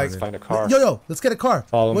Are we start like running. Find a car. Yo, let's get a car.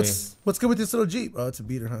 Follow me. What's good with this little Jeep? Oh, it's a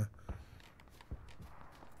beater, huh?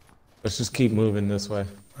 Let's just keep moving this way.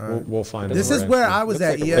 We'll find it. This is where I was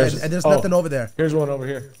Looks at, like a- yeah, and there's nothing over there. Here's one over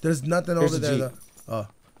here. There's nothing Here's over the there, Jeep. though. Oh.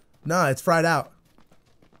 Nah, it's fried out.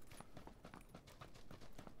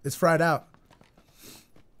 It's fried out.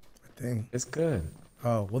 Dang. It's good.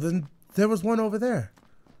 Oh, well then there was one over there.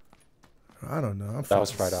 I don't know. That was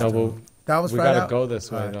fried out. No, but That was we fried gotta out? go this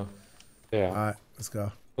way Alright. though. Yeah. All right, let's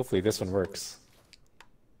go. Hopefully this one works.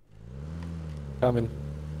 Coming.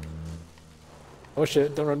 Oh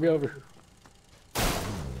shit! Don't run me over.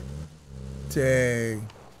 Dang.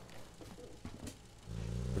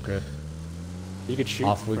 We're good. You could shoot.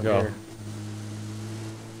 Off we from go. here.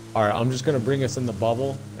 All right, I'm just gonna bring us in the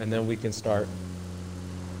bubble, and then we can start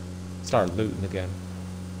looting again.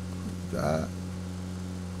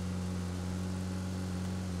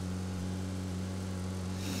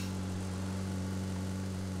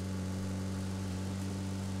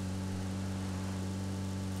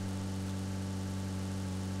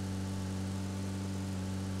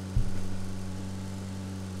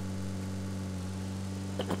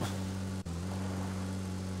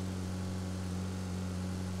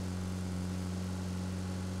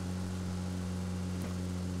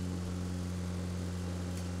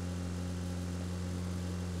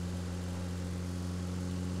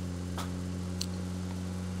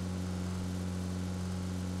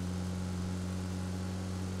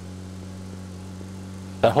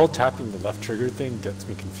 That whole tapping the left trigger thing gets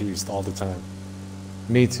me confused all the time.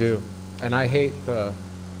 Me too. And I hate the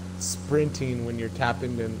sprinting when you're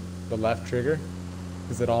tapping in the left trigger,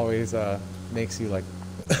 because it always makes you like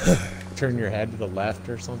turn your head to the left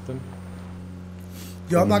or something.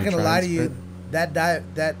 Yo, I'm When not you gonna try lie and to you. sprint.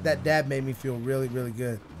 That dab made me feel really, really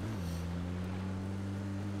good.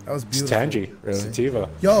 That was It's beautiful. tangy, Really? sativa.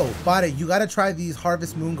 Yo, Bade, you gotta try these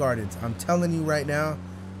Harvest Moon Gardens. I'm telling you right now,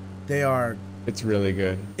 they are. It's really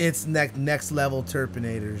good. It's next level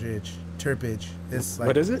terpage. It's like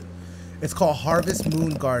What is it? It's called Harvest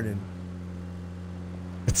Moon Garden.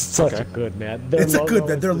 It's such Okay. a good man. It's a good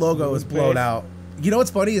that their logo is blown out. You know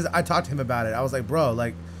what's funny is I talked to him about it. I was like, bro,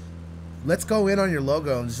 like, let's go in on your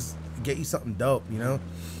logo and just get you something dope, you know?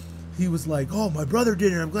 He was like, oh, my brother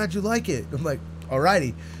did it. I'm glad you like it. I'm like,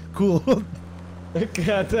 alrighty, cool.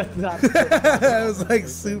 God, that's not. I was like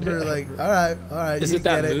super like, all right. Is you it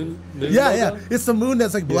that get moon Yeah, logo? yeah. It's the moon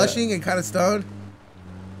that's like blushing and kind of stoned.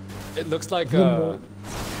 It looks like It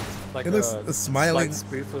looks a smiling. slight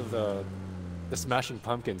spoof of the Smashing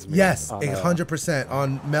Pumpkins. meme Yes, on, 100%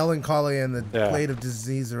 on melancholy and the Yeah. plate of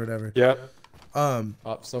disease or whatever. Yep. Oh,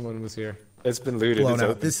 someone was here. It's been looted. Blown It's out.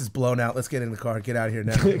 open. This is blown out. Let's get in the car. Get out of here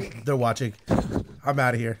now. They're watching. I'm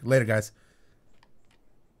out of here. Later, guys.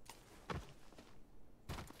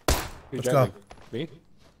 Who's let's go. driving? Me?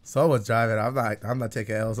 Someone's driving. I'm not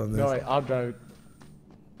taking L's on this. No, wait, I'll drive.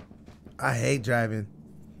 I hate driving.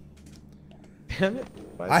 Damn it.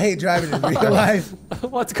 I hate driving in real life.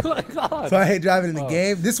 What's going on? So I hate driving in the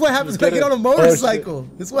game. This is what happens when I get on a motorcycle.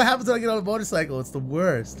 This is what happens when I get on a motorcycle. It's the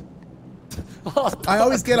worst. I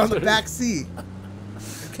always get on the back seat.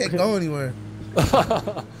 I can't go anywhere.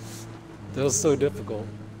 That was so difficult.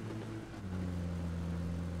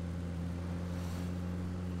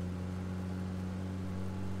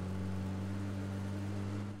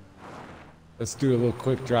 Let's do a little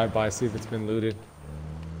quick drive-by, see if it's been looted.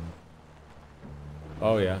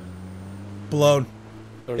 Oh, yeah. Blown.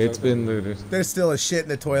 It's been looted. There's still a shit in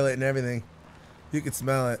the toilet and everything. You can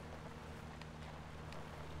smell it.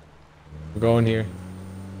 We're going here.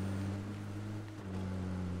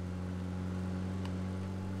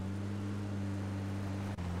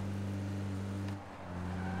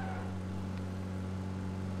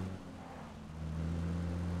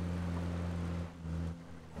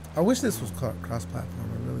 I wish this was cross-platform.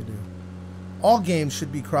 I really do. All games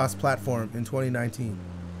should be cross-platform in 2019.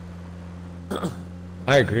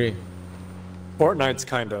 I agree. Fortnite's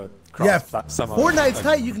kind of Yeah, cross. Fortnite's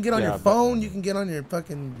tight. You can get on your phone. You can get on your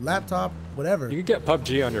fucking laptop. Whatever. You can get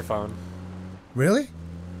PUBG on your phone. Really?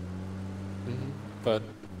 But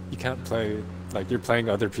you can't play like you're playing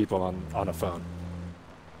other people on a phone.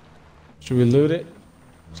 Should we loot it?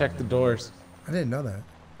 Check the doors. I didn't know that.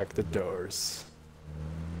 Check the doors.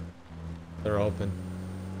 They're open.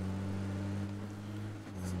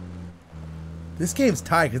 This game's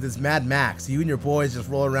tight because it's Mad Max. You and your boys just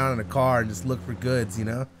roll around in a car and just look for goods, you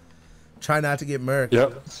know? Try not to get murked.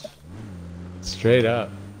 Yep. Straight up.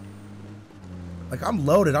 Like, I'm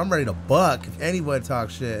loaded. I'm ready to buck if anyone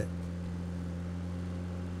talks shit.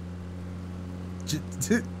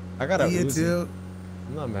 I got a you Uzi. too.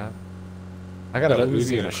 I'm not mad. I got a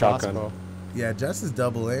Uzi and a shotgun. crossbow. Yeah, Jess is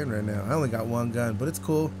double A right now. I only got one gun, but it's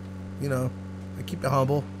cool. You know, I keep it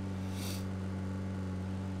humble.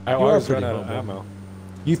 I You always are run pretty out of humble. ammo.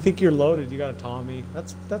 You think you're loaded? You got a Tommy.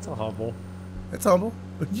 That's a humble. It's humble.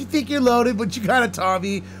 You think you're loaded, but you got a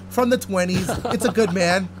Tommy from the 20s. It's a good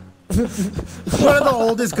man. One of the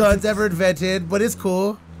oldest guns ever invented, but it's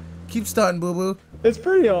cool. Keep stunting, boo-boo. It's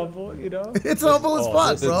pretty humble, you know. It's humble as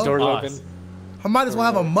fuck, The bro. door's Us. open. I might as well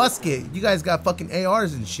have a musket. You guys got fucking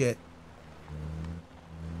ARs and shit.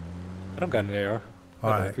 I don't got an AR. All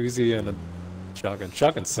Got right. an Uzi and a shotgun.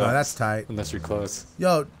 Shotgun sucks. Oh, that's tight. Unless you're close.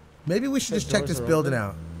 Yo, maybe we should The just check doors this are building open?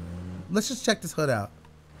 out. Let's just check this hood out.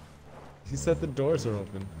 He said the doors are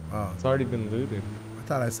open. Oh, It's already been looted. I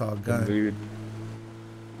thought I saw a gun. Dude.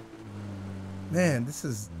 Man, this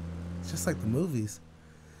is just like the movies.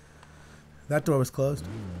 That door was closed.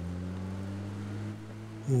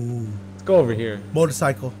 Ooh. Let's go over here.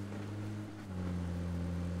 Motorcycle.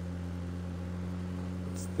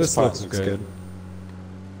 This spot looks good.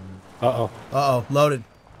 Uh-oh. Uh-oh, loaded.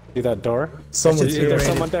 See that door? Someone's There's here.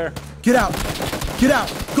 someone there. Get out. Get out.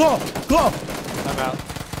 Go. Go. I'm out.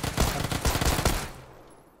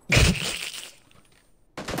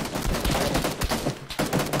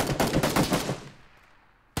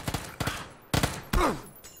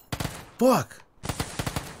 Fuck.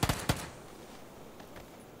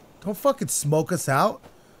 Don't fucking smoke us out.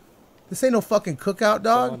 This ain't no fucking cookout,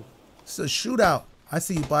 dog. Someone. It's a shootout. I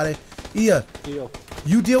see you, buddy. Ia, Deal.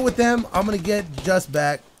 you deal with them. I'm gonna get Just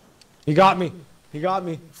back. He got me. He got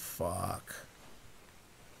me. Fuck.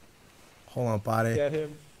 Hold on, buddy. Get him.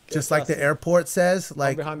 Get Just like the Justin. airport says, I'm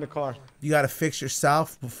like behind the car. you gotta fix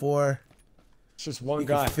yourself before It's just one you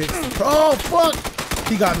guy. can fix the Oh fuck!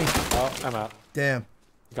 He got me. Oh, I'm out. Damn.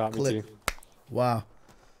 Got me Clip. too. Wow.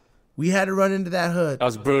 We had to run into that hood. That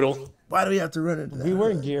was brutal. Why do we have to run into that? We hood?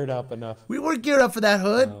 weren't geared up enough. We weren't geared up for that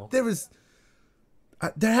hood. No. There was.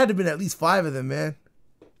 There had to have been at least 5 of them, man.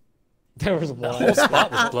 There was The whole one.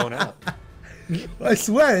 spot was blown out. I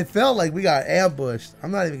swear, it felt like we got ambushed. I'm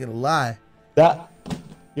not even gonna lie. That.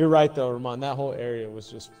 You're right though, Ramon. That whole area was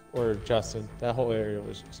just, or Justin. That whole area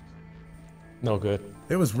was just no good.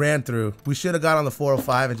 It was ran through. We should have got on the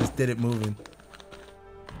 405 and just did it moving.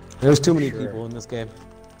 There's too many people in this game.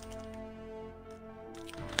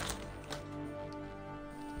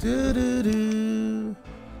 Doo-doo-doo.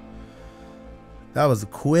 That was a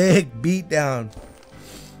quick beatdown.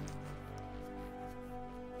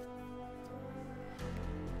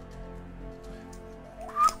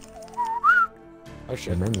 Oh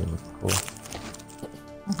shit. menu looks cool.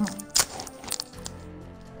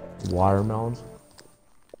 Watermelons.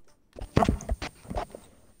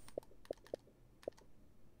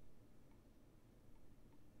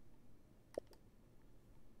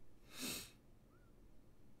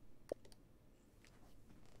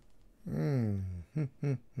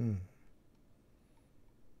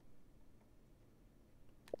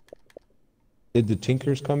 Did the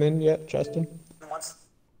Tinkers come in yet, Justin?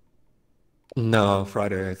 No,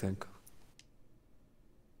 Friday, I think.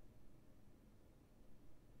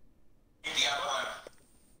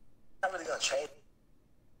 Not really gonna change.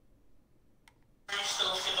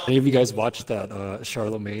 Any of you guys watched that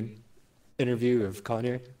Charlemagne interview of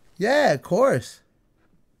Kanye? Yeah, of course.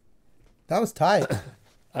 That was tight.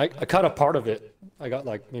 I caught a part of it. I got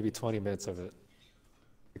like maybe 20 minutes of it.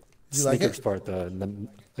 Did you like Sneakers it? part,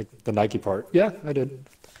 like the Nike part. Yeah, I did.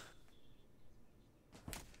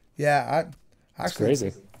 Yeah, I It's actually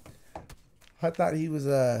crazy. I thought he was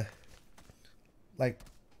like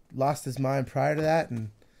lost his mind prior to that, and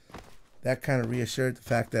that kind of reassured the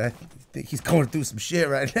fact that I think he's going through some shit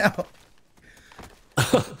right now.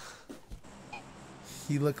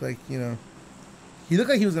 He looked like, you know, he looked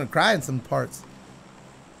like he was gonna cry in some parts.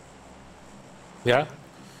 Yeah,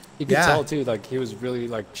 You could Yeah. tell too, like he was really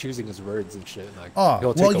like choosing his words and shit. Like, Oh,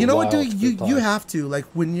 he'll well, take a you know what, while dude? to You reply. have to, like,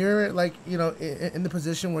 when you're like, in the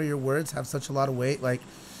position where your words have such a lot of weight, like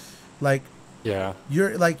Yeah,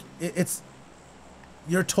 you're like it's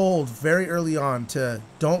you're told very early on to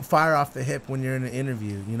don't fire off the hip when you're in an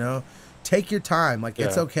interview. Take your time. Like,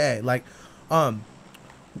 it's Yeah. okay. Like,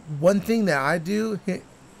 one thing that I do in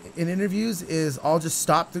interviews is I'll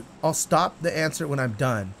stop the answer when I'm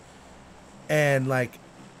done, and like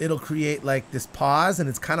it'll create like this pause, and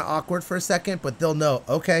it's kind of awkward for a second, but they'll know,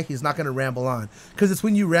 okay, he's not gonna ramble on, because it's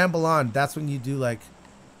when you ramble on that's when you do like,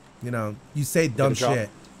 you say dumb a drop. shit.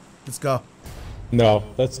 Let's go. No,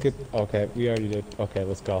 let's get. Okay, we already did. Okay,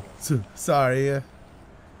 let's go. Sorry.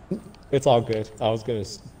 It's all good. I was gonna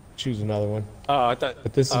choose another one. Oh, I thought.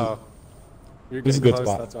 But this is- oh, you're this is a getting good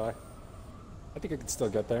close. spot. That's why. I think I could still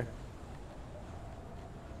get there.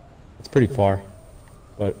 It's pretty far,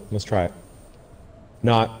 but let's try it.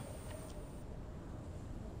 Not.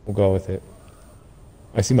 We'll go with it.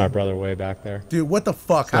 I see my brother way back there. Dude, what the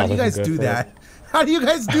fuck? It's How not do you guys looking do good for that? How do you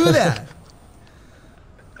guys do that?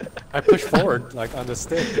 I push forward like on the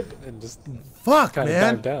stick and just Fuck, kind of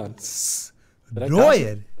man. dive down. Did I pass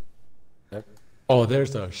Annoying. Yep. Oh,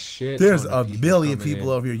 there's a shit. There's ton a of million coming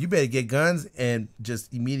people in. over here. You better get guns and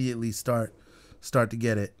just immediately start to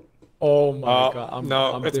get it. Oh my Oh, god!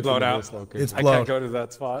 no, I'm it's different blown in out. this location. It's I blown. can't go to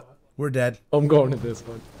that spot. We're dead. I'm going to this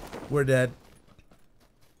one. We're dead.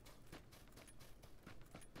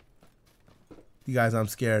 You guys, I'm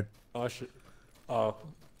scared. Oh shit. Oh,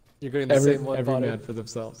 you're getting the Every same one. every body. man for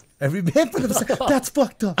themselves. Every man for themselves. That's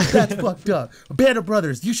fucked up. That's fucked up. Band of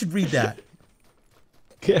Brothers. You should read that.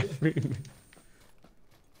 Every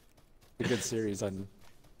A good series on,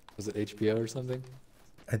 was it HBO or something?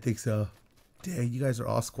 I think so. Dang, you guys are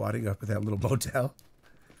all squatting up at that little motel.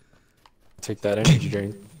 Take that energy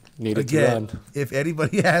drink. Need it to Again, run. if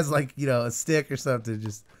anybody has like, a stick or something,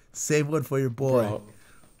 just save one for your boy. Bro,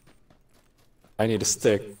 I need a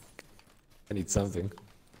stick. I need something.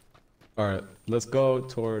 all right, let's go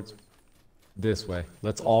towards this way.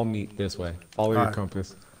 Let's all meet this way. Follow your Alright.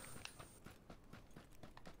 compass.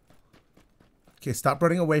 Okay, stop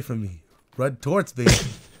running away from me. Run towards me.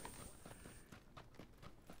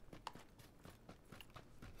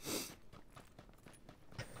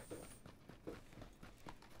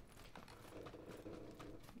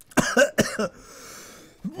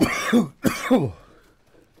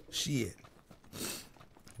 Shit.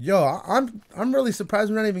 Yo, I'm really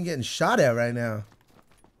surprised we're not even getting shot at right now.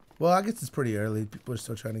 Well, I guess it's pretty early. People are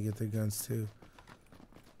still trying to get their guns too.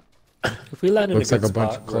 If we land in Looks a like good a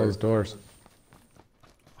bunch spot, of closed doors.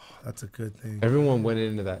 That's a good thing. Everyone went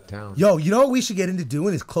into that town. Yo, you know what we should get into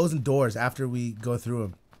doing is closing doors after we go through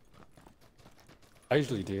them. I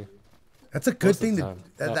usually do. That's a good Most of thing the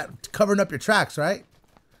to time. that covering up your tracks, right?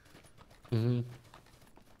 Mm-hmm.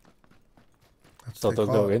 That's So what they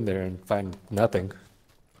they'll call go it. in there and find nothing.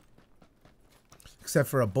 Except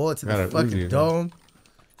for a bullet to Got the a fucking Uzi, huh? dome.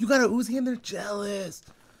 You got a Uzi and they're jealous.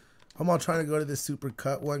 I'm all trying to go to this super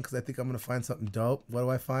cut one because I think I'm gonna find something dope. What do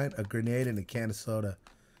I find? A grenade and a can of soda.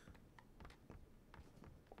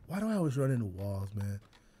 Why do I always run into walls, man?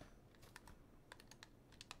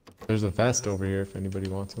 There's a vest over here if anybody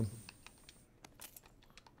wants them.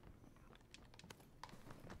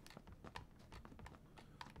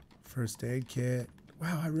 First aid kit.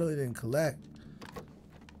 Wow, I really didn't collect.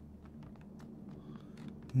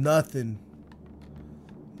 Nothing.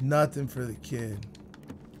 Nothing for the kid.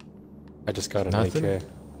 I just got an Nothing? AK.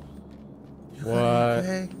 You got What?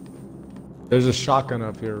 an AK? There's a shotgun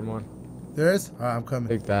up here, Ramon. There is? Alright, I'm coming.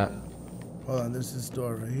 Take that. Hold on, there's this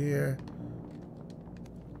door right here.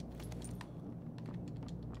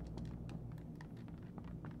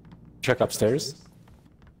 Check upstairs.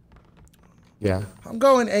 Yeah. I'm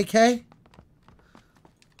going, AK.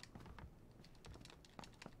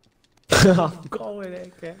 I'm going,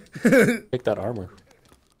 AK. Take that armor.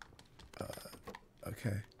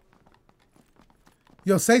 Okay.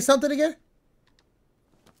 Yo, say something again?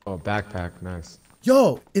 Oh, backpack. Nice.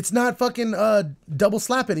 Yo, it's not fucking double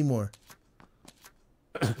slap anymore.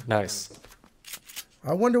 Nice.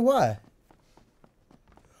 I wonder why.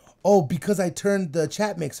 Oh, because I turned the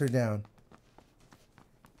chat mixer down.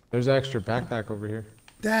 There's an extra backpack over here.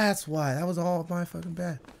 That's why. That was all my fucking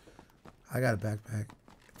bad. I got a backpack.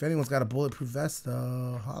 If anyone's got a bulletproof vest,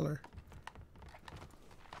 holler.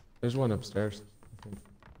 There's one upstairs.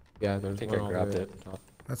 Yeah, I there's think one I all the grabbed way it. up top.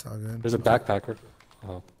 That's all good. There's a backpacker.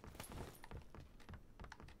 Oh,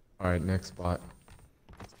 All right, next spot.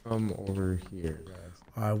 Let's come over here, guys.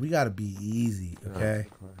 All right, we got to be easy, okay?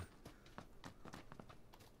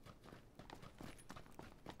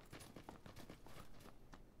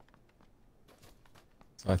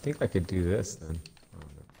 I think I could do this then. Oh,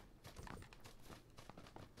 no.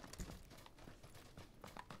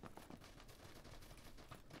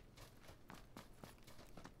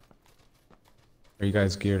 Are you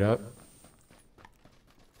guys geared up?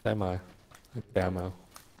 Am I? Ammo.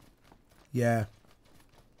 Yeah.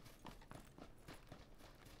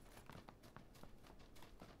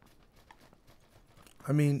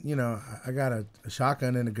 I mean, you know, I got a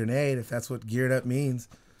shotgun and a grenade, if that's what geared up means.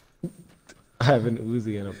 I have an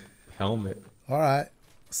Uzi and a helmet. All right.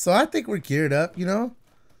 So I think we're geared up, you know?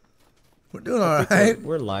 We're doing all I think right.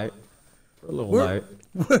 We're light. We're a little light.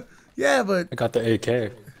 Yeah, but I got the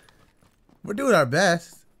AK. we're doing our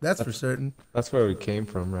best. That's for certain. That's where we came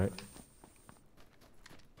from, right?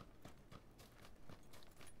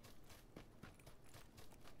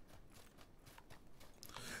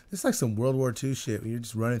 It's like some World War II shit when you're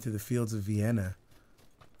just running through the fields of Vienna.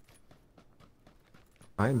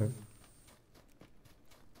 Kind of.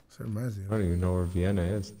 So it reminds me I don't even know where Vienna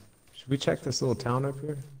is. Should we check this little town up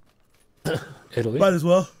here? Italy. Might as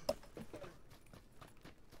well.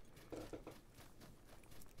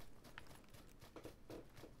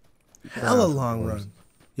 Hella long run.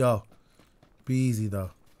 Yo, be easy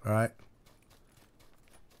though, alright?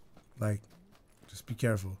 Like, just be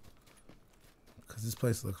careful. Because this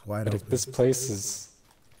place looks wide But open. if this place is...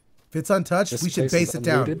 If it's untouched, This we should place is base it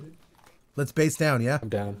down. unlooted, Let's base down, yeah? I'm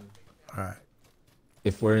down. Alright.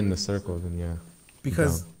 If we're in the circle, then yeah.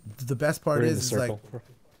 Because the best part We're in the is like, circle.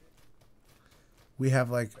 we have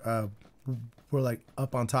like, we're like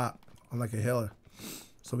up on top, on like a hill.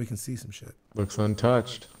 So we can see some shit. Looks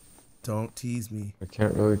untouched. Don't tease me. I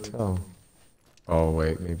can't really tell. Oh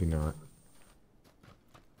wait, maybe not.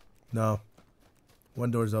 No. One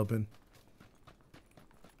door's open.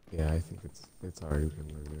 Yeah, I think it's already been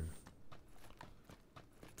looted.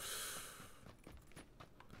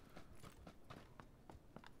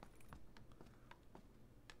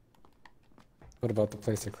 What about the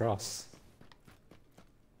place across?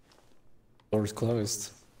 Door's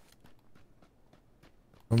closed.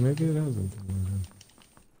 Well, maybe it hasn't been looted.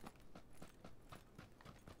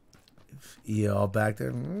 Yeah, all back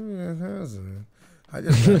there. I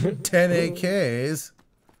just got 10 AKs.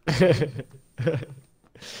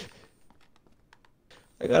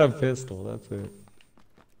 I got a pistol, that's it.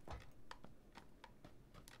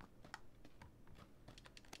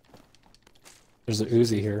 There's an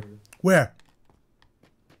Uzi here, Where?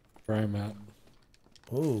 where I'm at,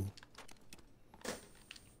 Oh,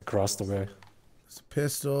 across the way. it's a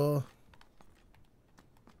pistol.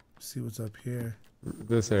 See what's up here.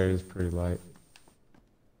 This area is pretty light.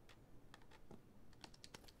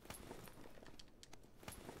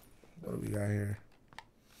 What do we got here?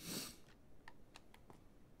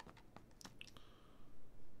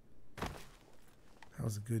 That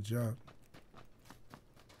was a good job.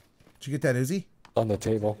 Did you get that, Uzi? On the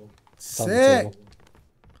table. It's on the Sick. table.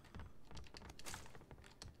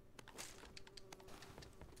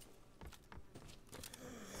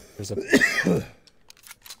 There's a...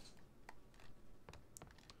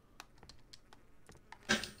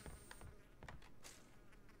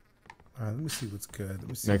 All right, let me see what's good. Let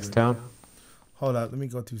me see. Next town? Hold up, let me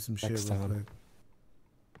go through some shit Next real town. quick.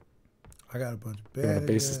 I got a bunch of We're gonna bad.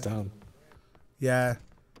 base this down. Yeah.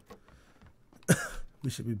 We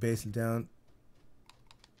should be basing down.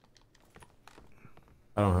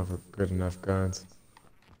 I don't have good enough guns.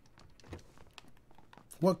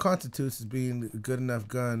 What constitutes as being a good enough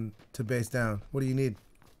gun to base down? What do you need?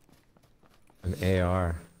 An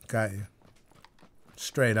AR. Got you.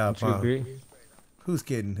 Straight up, Don't you huh? agree? Who's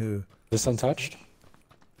kidding who? This untouched?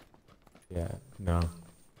 Yeah, no.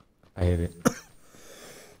 I hate it.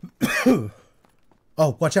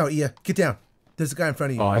 Oh, watch out, Ia. Get down. There's a guy in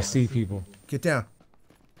front of you. Oh, I see people. Get down.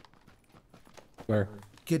 Where?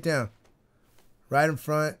 Get down. Right in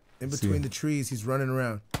front, in See between him. the trees. He's running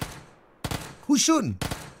around. Who's shooting?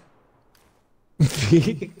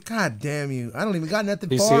 God damn you. I don't even got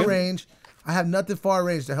nothing You see far him? range. I have nothing far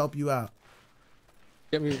range to help you out.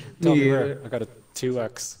 Get me, tell me where. either. I got a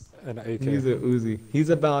 2X and an AK. He's a Uzi. He's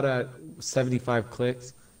about at 75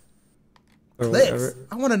 clicks. Or Clicks. whatever.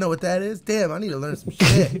 I want to know what that is. Damn, I need to learn some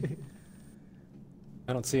shit.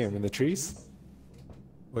 I don't see him in the trees.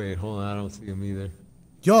 Wait, hold on. I don't see him either.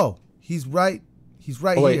 Yo, he's right. He's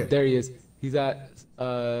right Oh, wait, here. there he is. He's at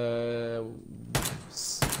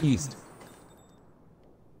east.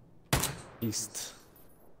 East.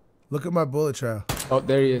 Look at my bullet trail. Oh,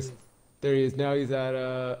 there he is. There he is. Now he's at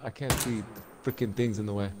I can't see the freaking things in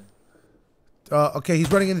the way. Okay,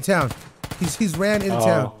 he's running into town. He's ran into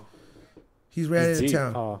town. He's ran He's into deep.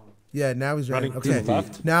 town. Oh, Yeah, now he's running. running to Okay, the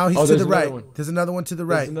left. now he's Oh, to there's the right. another one. There's another one to the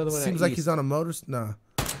right. another one at Seems like east. he's on a motor. Nah.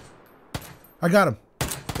 I got him.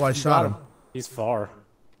 Well, I shot him. He's far.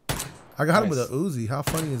 I got him with a Uzi. How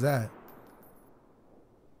funny is that?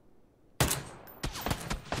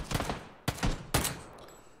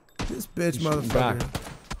 This bitch motherfucker.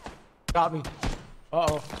 Got me.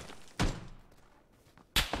 Uh-oh.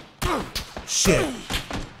 Shit.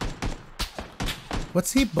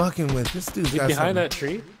 What's he bucking with? This dude's got behind something. that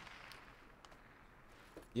tree?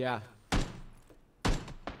 Yeah.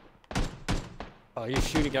 Oh, he's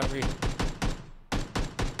shooting at me.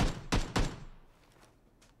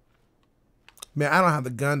 Man, I don't have the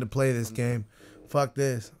gun to play this game. Fuck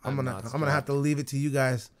this. I'm gonna have to leave it to you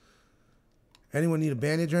guys. Anyone need a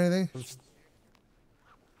bandage or anything?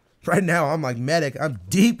 Right now, I'm like medic. I'm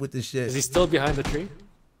deep with this shit. Is he still behind the tree?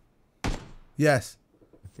 Yes.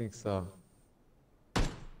 I think so.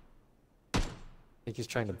 I think he's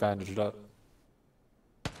trying to bandage it up.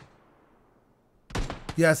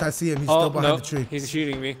 Yes, I see him. He's still behind the tree. He's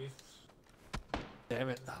shooting me. Damn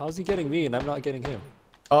it. How's he getting me and I'm not getting him?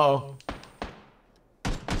 Uh-oh.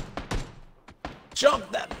 Jump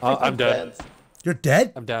that. I'm dead. You're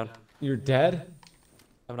dead? I'm down. You're dead?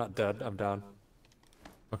 I'm not dead. I'm down.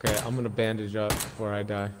 Okay, I'm gonna bandage up before I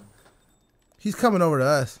die. He's coming over to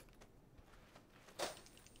us.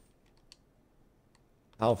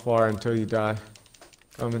 How far until you die?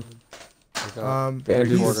 Coming.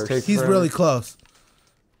 Bandages take He's forever. really close.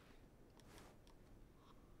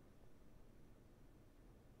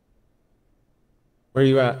 Where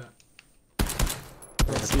you at?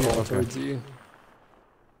 Let's see. Okay. Towards you.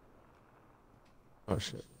 Oh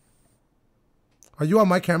shit. Are you on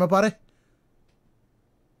my camera, buddy?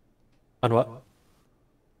 On what?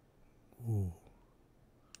 Ooh.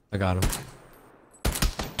 I got him.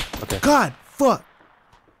 Okay. God, fuck.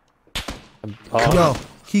 Oh, No,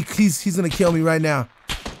 he's gonna kill me right now.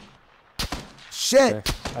 Shit.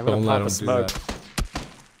 okay. I'm gonna Don't let pop him a do smoke.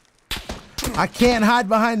 that. I can't hide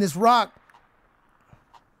behind this rock.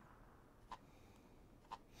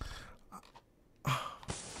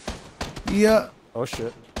 Yeah, Oh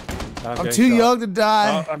shit. I'm getting too shot. young to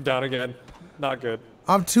die. Oh, I'm down again. Not good.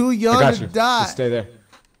 I'm too young I got to you. die. Just stay there.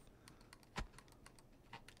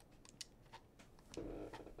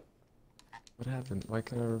 What happened? Why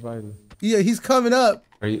can't I revive you? Yeah, he's coming up.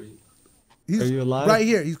 Are you? He's Are you alive? right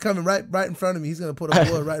here. He's coming right in front of me. He's gonna put a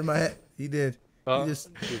bullet right in my head. He did. Oh, He just.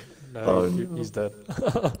 no, he's dead.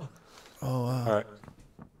 Oh wow. All right.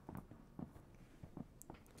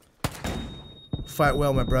 Fight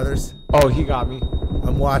well, my brothers. Oh, he got me.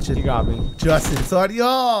 I'm watching. He got me. Justin.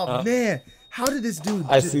 Oh man, how did this dude?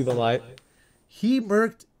 I see the light. He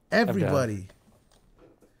murked everybody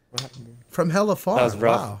What happened? from hella far. That was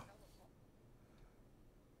rough. Wow.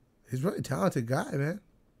 He's a really talented guy, man.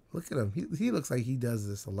 Look at him. He looks like he does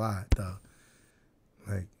this a lot, though.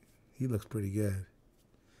 Like, he looks pretty good.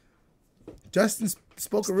 Justin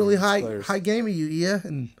spoke a really high game of you, Ia,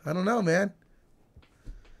 and I don't know, man.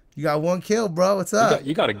 You got one kill, bro. What's up?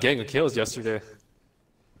 You got a gang of kills yesterday.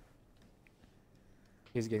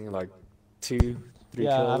 He's getting like 2-3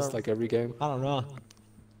 Yeah, I kills don't- like every game. I don't know.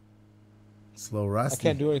 Slow I Rusty.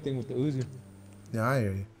 can't do anything with the Uzi. Yeah, I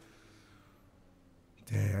hear you.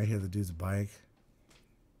 Dang, I hear the dude's bike.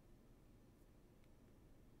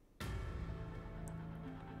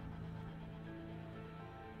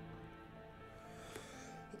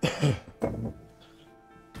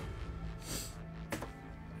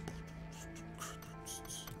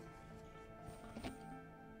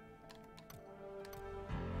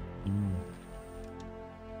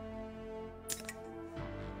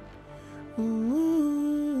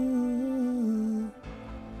 Ooh.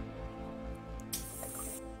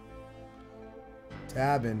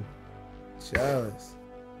 Tabbing. Jealous.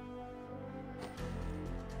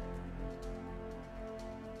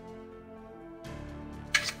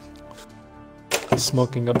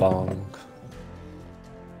 Smoking a bong.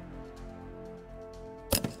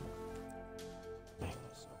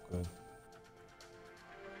 So good.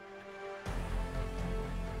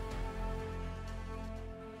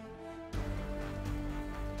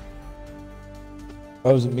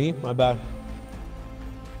 Oh, was it me? My bad.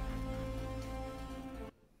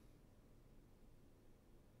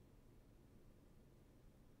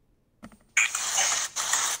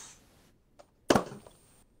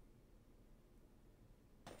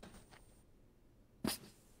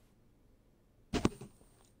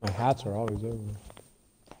 My hats are always over.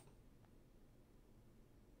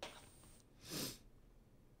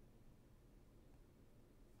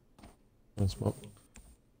 One smoke.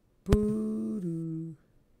 Boo-doo.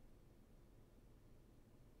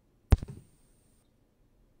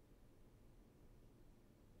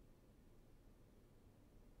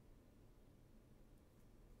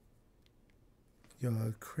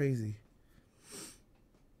 Yo, crazy.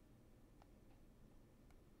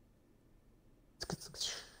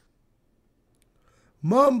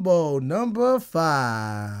 Mumbo number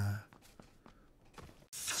 5.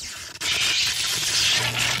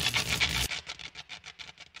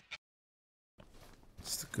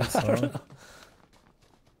 It's a good song.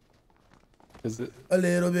 Is it? A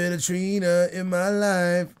little bit of Trina in my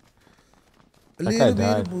life. A That guy little bit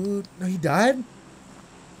died. of wood. No, he died?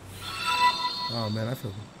 Oh man, I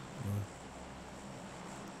feel.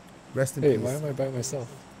 Rest in Hey, peace. why am I by myself?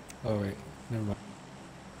 Oh wait, never mind.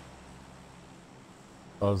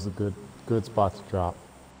 That was a good spot to drop.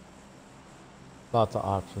 Lots of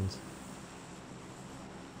options.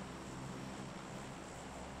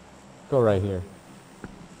 Go right here.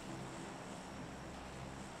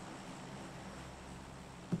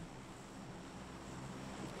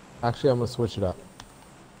 Actually, I'm gonna switch it up.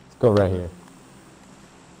 Let's go right here.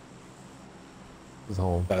 This is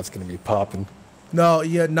home. That's gonna be popping. No,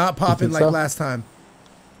 yeah, not popping think like so? last time.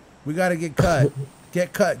 We gotta get cut.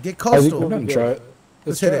 Get cut. Get I think coastal. we'll Come be on, try good. it.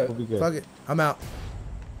 Let's try hit it. it. We'll be good. Fuck it. I'm out.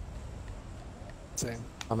 Same.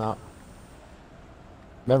 I'm out.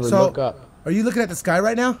 Remember, So- look up. Are you looking at the sky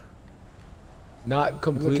right now? Not looking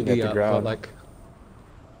completely at the up, but ground. like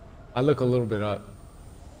I look a little bit up.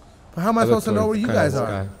 But how am I I look supposed to know towards where you kinda guys the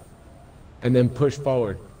are? sky. And then push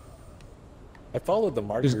forward. I followed the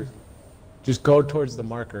marker. Just go towards the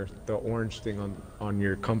marker, the orange thing on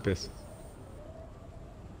your compass.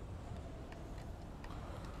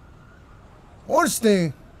 Orange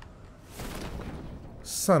thing.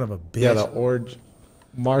 Son of a bitch. Yeah, the orange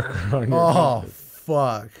marker on your Oh,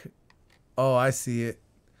 fuck. Oh, I see it.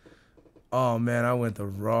 Oh, man, I went the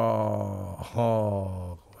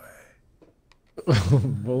wrong way. compass.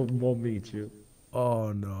 we'll meet you.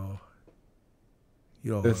 Oh, no.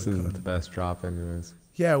 You don't This wanna is come. the best drop anyways.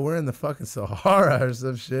 Yeah, we're in the fucking Sahara or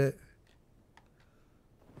some shit.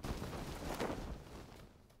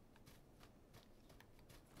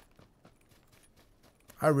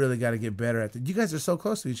 I really got to get better at that. You guys are so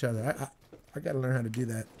close to each other. I got to learn how to do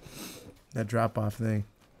that. That drop off thing.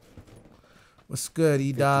 What's good,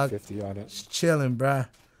 E-Dog? 50 on it. Just chilling, bruh.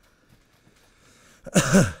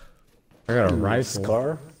 I got a rifle.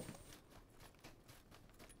 Scar.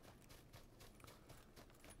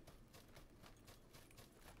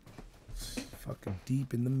 Fucking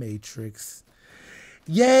deep in the Matrix.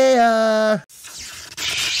 Yeah.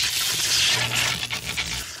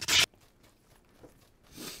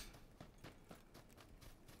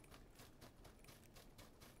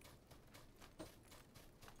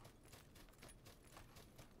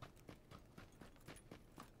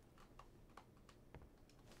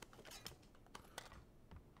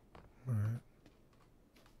 All right.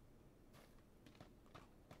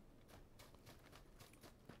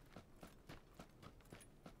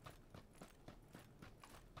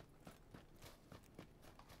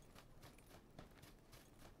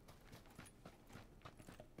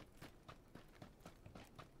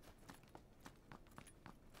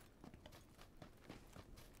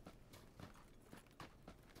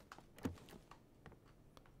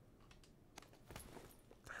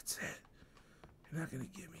 That's it. You're not gonna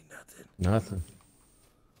give me nothing. Nothing.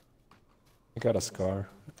 I got a scar.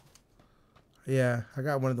 Yeah, I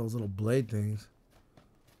got one of those little blade things.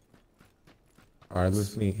 Alright,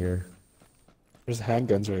 let's meet here. There's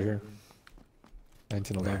handguns right here.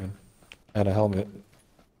 1911. And a helmet.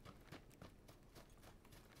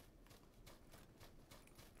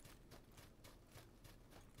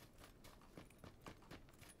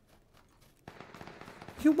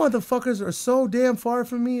 You motherfuckers are so damn far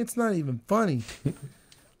from me, it's not even funny.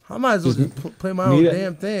 I might as well just play my own Meet it.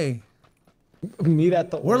 damn thing. Meet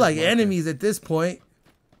at the We're orange like marker. enemies at this point.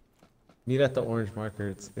 Meet at the orange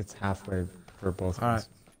marker. It's halfway for both of All us.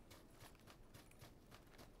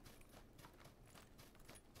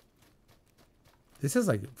 This is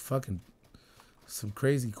like fucking some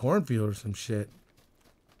crazy cornfield or some shit.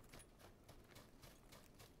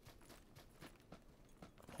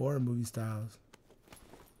 Horror movie styles.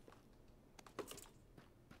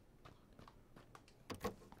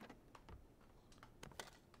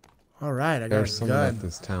 All right, I got There's a someone gun. at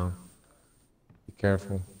this town. Be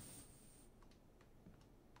careful.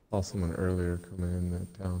 Saw someone earlier coming in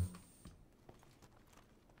that town.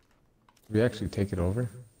 Did we actually take it over?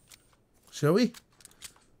 Shall we?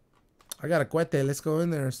 I got a cuete. Let's go in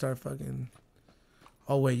there and start fucking.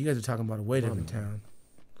 Oh wait, you guys are talking about a way different town.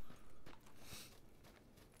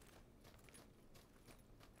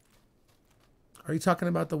 Are you talking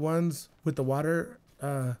about the ones with the water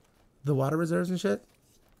reserves and shit?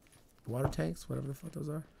 The water tanks, whatever the fuck those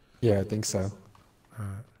are. Yeah, I think so.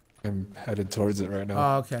 Alright. I I'm headed towards it right now.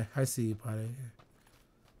 Oh, okay. I see you, buddy.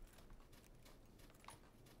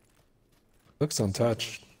 Looks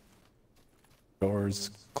untouched.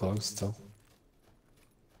 Doors closed still.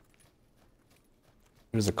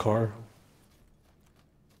 There's a car.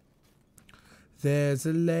 There's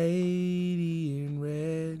a lady in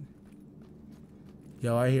red.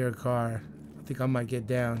 Yo, I hear a car. I think I might get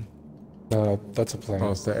down. That's a plane.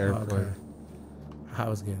 Oh, it's the airplane. Okay. I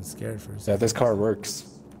was getting scared for a Yeah, second. this car works.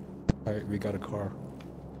 Alright, we got a car.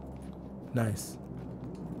 Nice.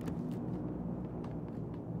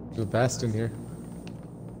 There's a vest in here.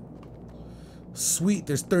 Sweet,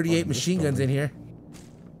 there's 38 machine guns in here.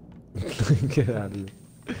 Get out of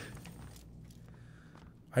here.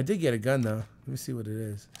 I did get a gun though. Let me see what it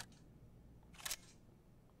is.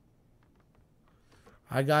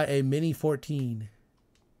 I got a Mini 14.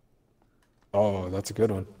 Oh, that's a good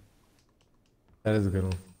one. That is a good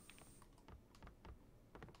one.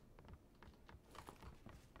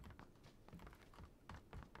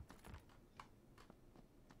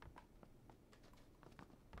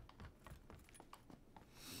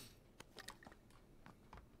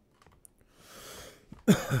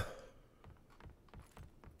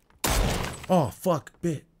 Oh, fuck.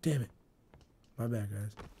 Bit. Damn it. My bad, guys.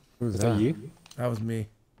 Who's Is that you? That was me.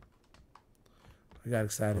 I got I'm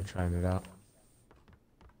excited. trying it out.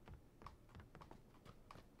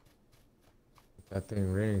 That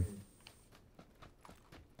thing ring.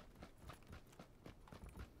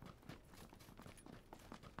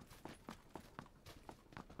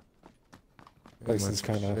 Place is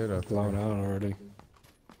kind Shit of up blown there. out already.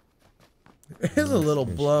 It's a little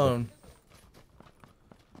blown.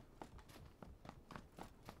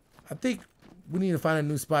 I think we need to find a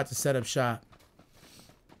new spot to set up shop.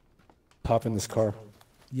 Hop in this car.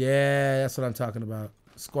 Yeah, that's what I'm talking about.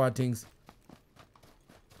 Squad things.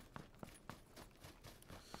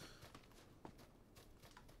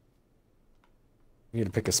 You need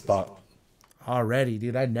to pick a spot. Already,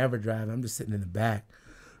 dude. I never drive. I'm just sitting in the back.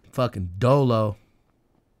 Fucking Dolo.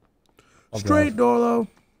 I'll Straight Dolo.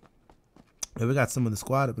 Yeah, we got some of the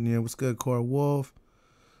squad up in here. What's good, Core Wolf?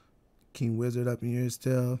 King Wizard up in here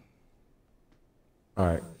still. All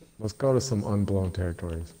right, let's go to some unblown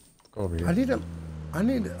territories. Let's go over here. I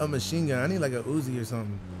need a machine gun. I need like a Uzi or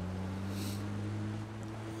something.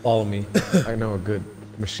 Follow me. I know a good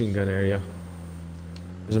machine gun area.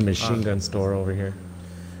 There's a machine gun store over here.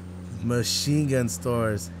 Machine gun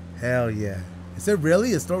stores. Hell yeah. Is there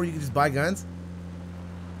really a store where you can just buy guns?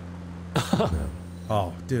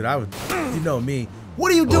 Oh, dude, I would. You know me. What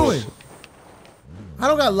are you doing? I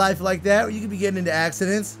don't got life like that where you could be getting into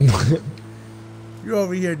accidents. You're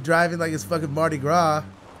over here driving like it's fucking Mardi Gras.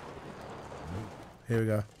 Here we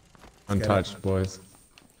go. Untouched, boys.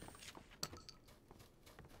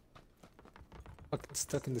 Fucking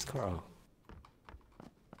stuck in this car. Oh.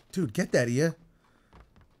 Dude, get that, Ia.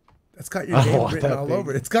 That's got your name want written that all thing.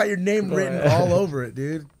 over it. It's got your name Go written ahead. all over it,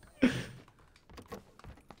 dude.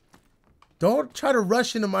 Don't try to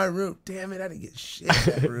rush into my room. Damn it, I didn't get shit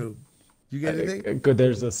in that room. You get anything? Good.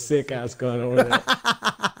 There's a sick ass gun over there.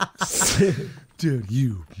 Dude,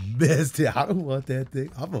 you messed it. I don't want that thing.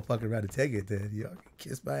 I'm gonna fucking around and take it then. Y'all can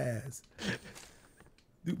kiss my ass.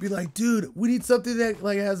 Dude, be like, dude, we need something that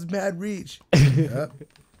like has mad reach. Yep.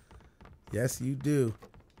 Yes, you do.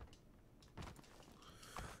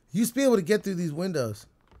 You used to be able to get through these windows.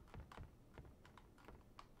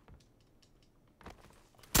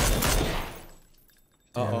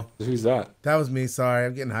 Uh-oh. Who's that? That was me. Sorry,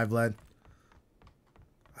 I'm getting high blood.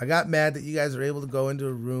 I got mad that you guys were able to go into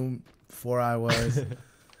a room before I was.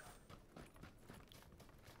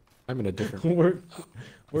 I'm in a different. We're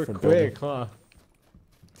Different quick, huh?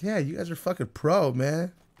 Yeah, you guys are fucking pro,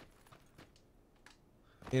 man.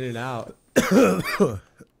 In and out.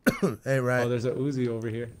 Hey, right. Oh, there's a Uzi over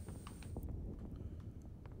here.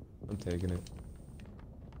 I'm taking it.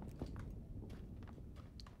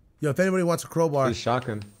 Yo, if anybody wants a crowbar. He's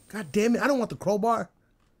shotgun. God damn it, I don't want the crowbar.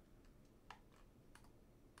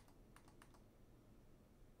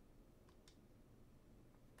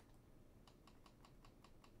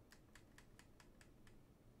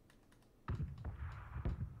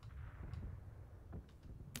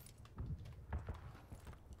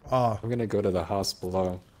 Oh, I'm gonna go to the house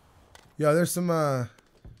below. yo, there's some, I'm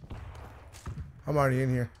already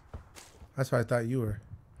in here. That's what I thought you were.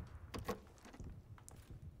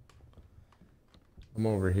 I'm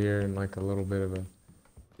over here in like a little bit of a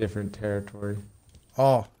different territory.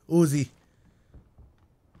 Oh, Uzi.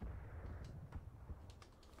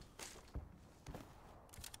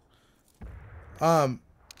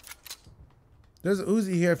 There's an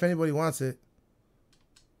Uzi here if anybody wants it.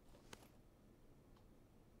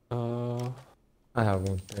 I have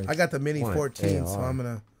one. Thanks. I got the Mini Want an 14, so AR. I'm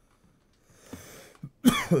gonna.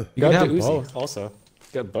 You You can got the have Uzi both. also.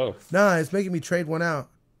 You got both. Nah, it's making me trade one out.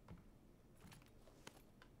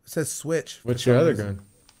 It says switch. for What's some your other reason.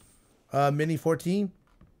 gun? Mini 14.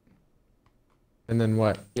 And then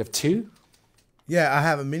what? You have two? Yeah, I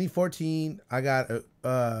have a Mini 14. I got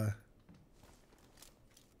a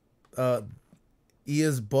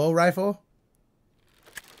Ia's bow rifle.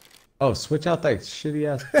 Oh, switch out that shitty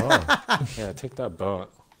ass bow. Yeah, take that bow.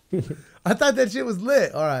 I thought that shit was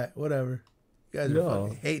lit. All right, whatever. You guys are No.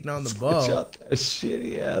 fucking hating on the Switch bow. out that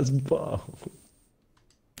shitty ass bow.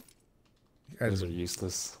 You guys- Those are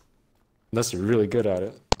useless. Unless you're really good at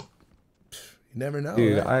it. you never know.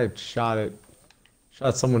 Dude, right? I shot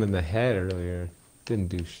someone in the head earlier. Didn't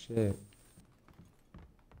do shit.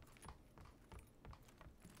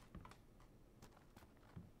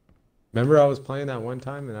 Remember I was playing that one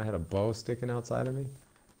time and I had a bow sticking outside of me?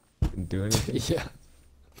 Didn't do anything. Yeah.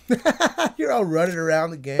 You're all running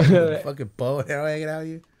around the game with a fucking bow and arrow hanging out of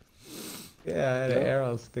you. Yeah, I had an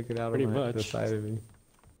arrow sticking out Pretty of the much. side of me.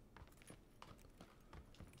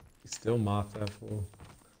 He still mopped that fool.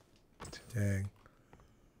 Dang.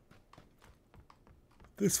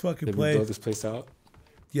 This fucking Did we blow place. this place out?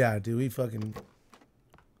 Yeah, dude, we fucking.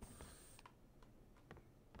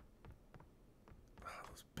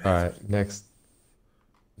 All right, next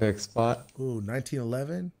spot. Ooh,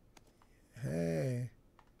 1911. Hey.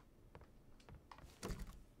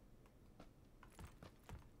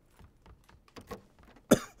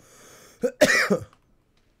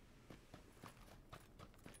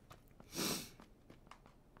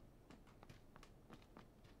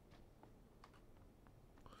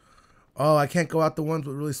 Oh, I can't go out the ones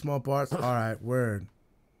with really small parts. All right, word.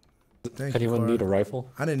 Thank you, Anyone Cora. need a rifle?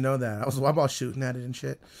 I didn't know that. I'm all shooting at it and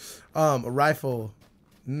shit. A rifle.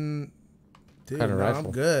 Dude, Kinda no, rifle?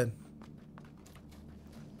 I'm good.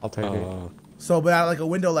 I'll take it. So, but out like a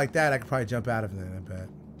window like that, I could probably jump out of it. I bet.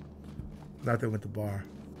 Nothing with the bar.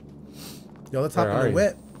 Yo, let's hop Where on are the you?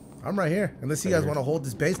 whip. I'm right here. Unless you Right guys here. want to hold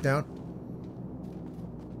this base down.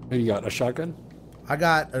 Who you got? A shotgun? I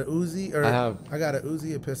got a Uzi, or I got a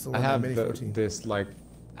Uzi, a pistol, I and a have Mini 14. this like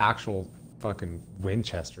actual fucking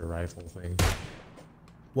Winchester rifle thing,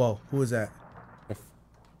 Whoa, who is that? like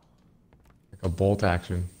a bolt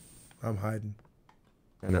action I'm hiding.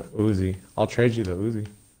 and a Uzi. I'll trade you the Uzi.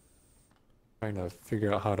 Trying to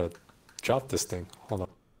figure out how to drop this thing. Hold on.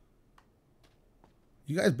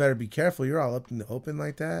 You guys better be careful. You're all up in the open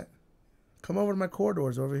like that. Come over to my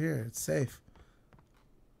corridors over here. It's safe.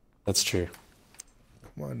 That's true.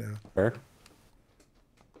 Come on now. Where?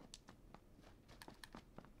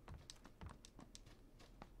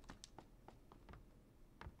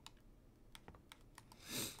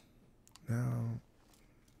 Now.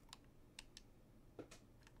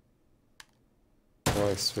 How do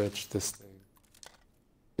I switch this thing?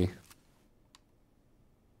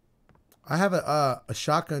 I have a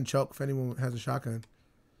shotgun choke if anyone has a shotgun.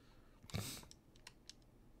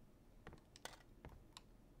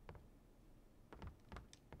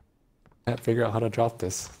 Can't figure out how to drop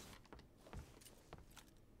this.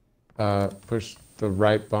 Push the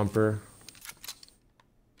right bumper,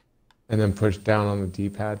 and then push down on the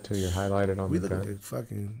D-pad till you're highlighted on We the look like gun. a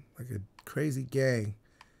fucking like a crazy gang.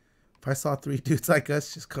 If I saw 3 dudes like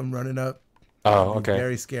us just come running up, Oh, I'd be okay.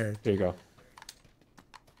 very scared. Here you go.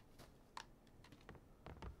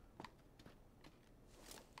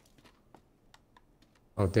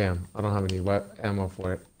 Oh damn! I don't have any ammo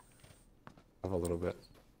for it. I have a little bit.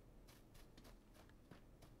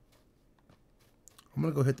 I'm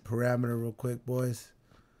gonna go hit the parameter real quick, boys.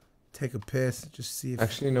 Take a piss, just see if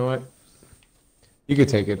Actually, you know what? You could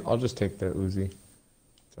take it. I'll just take the Uzi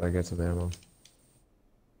till I get some ammo.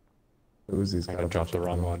 The Uzi's I got a dropped the bunch of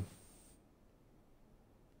wrong ammo. one.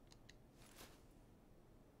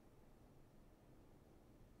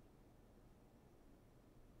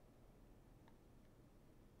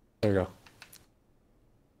 There you go.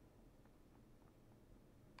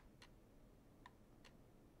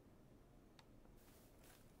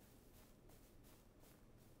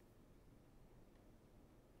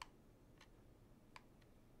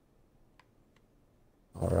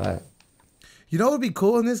 All right. You know what would be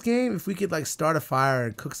cool in this game? If we could like start a fire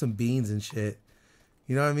and cook some beans and shit.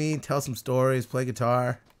 You know what I mean? Tell some stories, play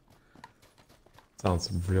guitar. Sounds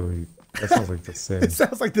really. That sounds like The It Sims.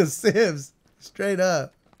 sounds like The Sims. Straight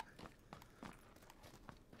up.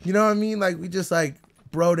 You know what I mean? Like we just like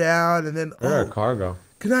bro down and then Where'd our car go?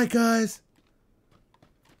 good night guys.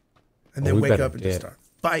 And Oh, then we wake better up and just dip. start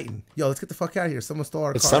fighting. Yo, let's get the fuck out of here. Someone stole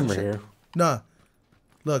our It's car. and summer shit. here. Nah.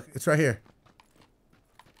 Look, it's right here.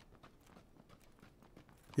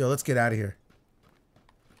 Yo, let's get out of here.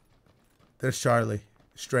 There's Charlie.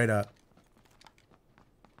 Straight up.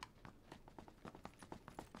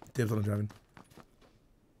 Dibs on the driving.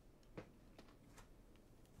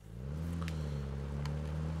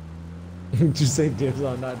 Did you say dibs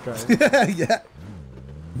on not driving? Yeah.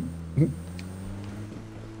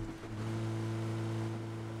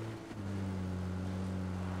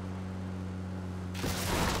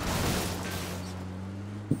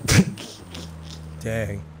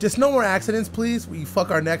 Dang. Just no more accidents, please. We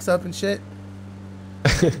fuck our necks up and shit.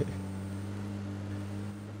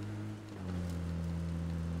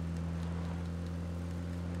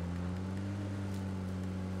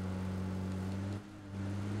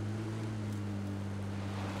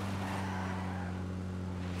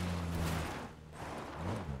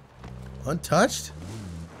 Untouched?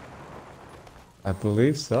 I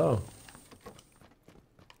believe so.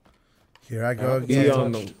 Here I go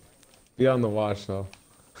again. Be on the watch though.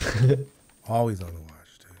 Always on the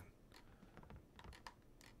watch, dude.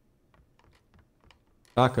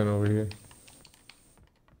 Shotgun over here.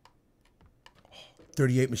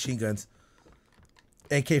 38 machine guns.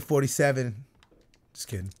 AK-47. Just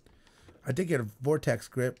kidding. I did get a vortex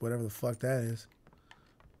grip, whatever the fuck that is.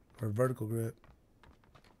 Or a vertical grip.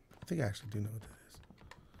 I think I actually do know what that is.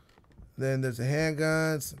 Then there's a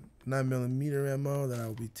handgun, some 9mm ammo that I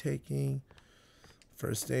will be taking.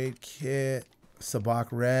 First aid kit. Sabak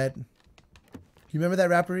Red. You remember that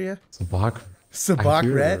rapperia? Sabak?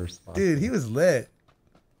 Sabak Red? Dude, he was lit.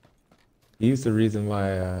 He's the reason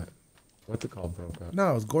why, what's it called, broke up? No,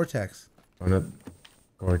 it was Gore-Tex. Oh, no.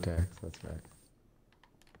 Gore-Tex, that's right.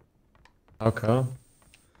 How come?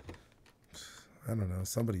 I don't know.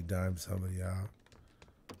 Somebody dimed somebody out.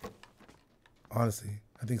 Honestly,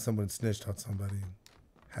 I think someone snitched on somebody and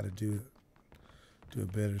had to do a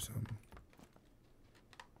bit or something.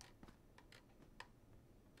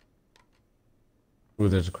 Ooh,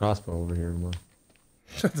 there's a crossbow over here, man.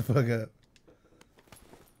 Shut the fuck up.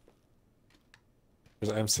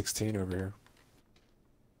 There's an M16 over here.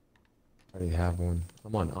 I already have one.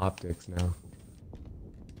 I'm on optics now.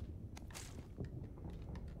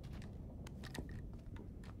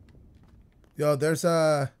 Yo, there's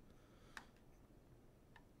a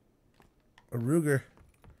Ruger.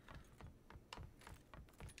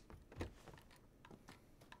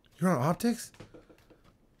 You're on optics?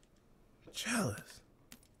 Jealous.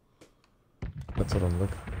 That's what I'm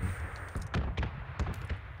looking for.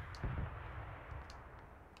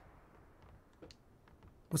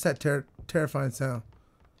 What's that terrifying sound?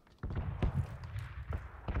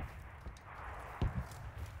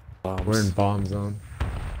 Bombs. We're in bomb zone.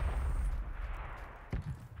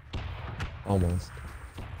 Almost.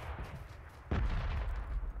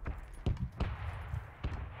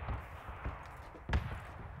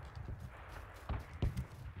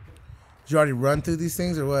 Did you already run through these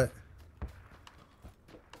things or what?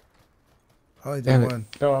 I only did Damn one.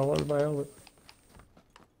 it. No, I wanted my helmet.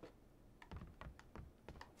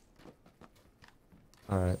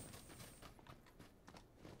 Alright.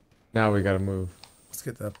 Now we gotta move. Let's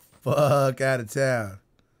get the fuck out of town.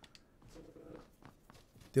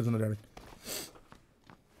 Dibs on the dirty.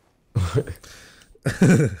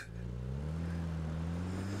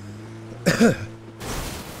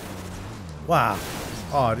 Wow.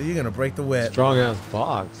 Oh, dude, you're gonna break the whip. Strong ass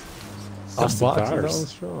box. Austin box is Powers. hella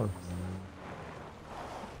strong.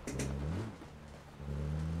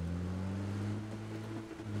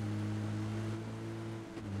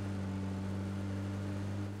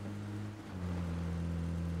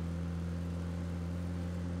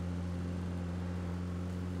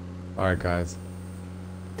 Alright guys.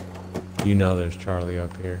 You know there's Charlie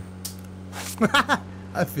up here.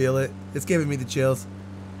 I feel it. It's giving me the chills.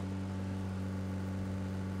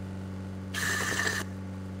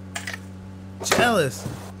 Jealous.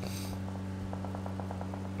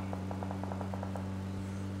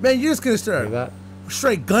 Man, you're just gonna Hear start that?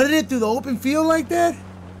 straight gunning it through the open field like that?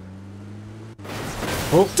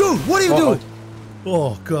 Oh, Dude, what are you doing?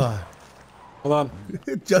 Oh, God. Hold on.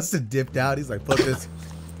 Justin dipped out. He's like, fuck this.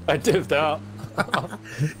 I dipped out.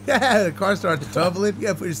 Yeah, the car started tumbling. You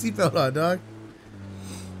gotta put your seatbelt on, dog.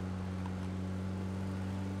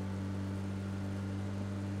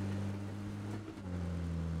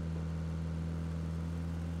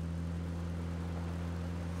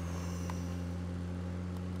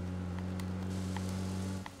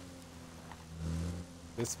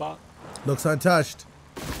 This spot? Looks untouched.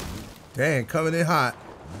 Dang, coming in hot.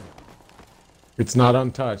 it's not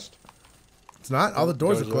untouched. It's not? All the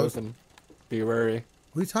doors are closed. open. Be wary.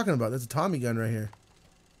 What are you talking about? There's a Tommy gun right here.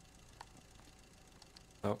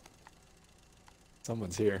 Oh.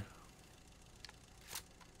 Someone's here.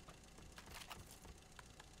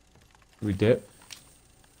 We dip.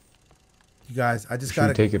 You guys, I just Should we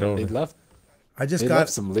got take it They over? left. I just They got,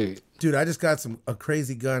 left some loot. dude. I just got a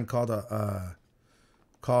crazy gun called a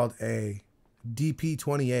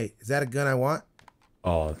DP-28. Is that a gun I want?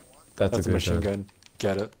 Oh, that's That's a a good machine gun. gun.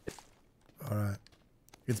 Get it. All right.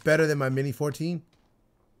 It's better than my Mini 14.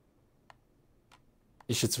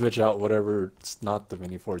 You should switch out whatever it's not the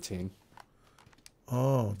Mini 14.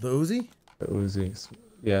 Oh, the Uzi? The Uzi.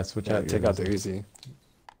 Yeah, switch Yeah, out. take your out the Uzi. Uzi.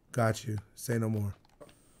 Got you. Say no more.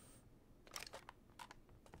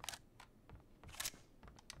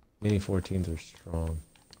 Mini 14s are strong.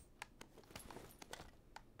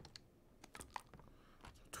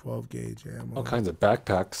 12 gauge ammo. All kinds of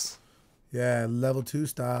backpacks. Yeah, level 2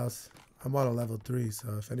 styles. I'm on a level 3,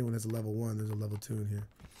 so if anyone has a level 1, there's a level 2 in here.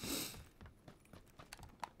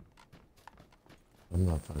 I'm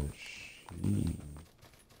not finding shit.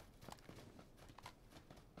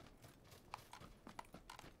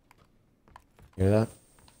 Hear that?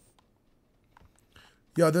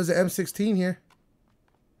 Yo, there's an M16 here.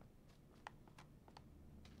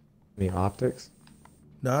 Any optics?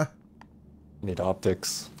 Nah. Need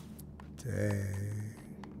optics. Dang.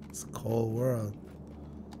 It's a cold world.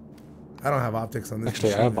 I don't have optics on this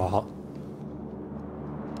Actually, I machine have gun. a hot.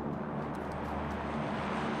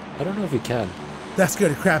 I don't know if you can. That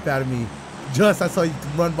scared the crap out of me. Just I saw you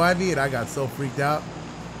run by me and I got so freaked out.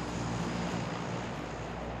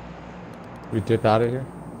 We dip out of here?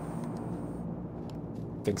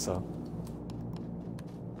 Think so.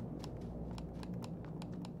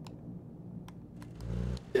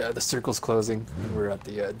 Yeah, the circle's closing and we're at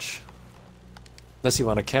the edge. Unless you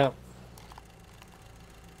want to camp.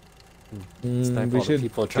 Snipe We all the should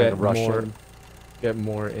people trying to rush in. get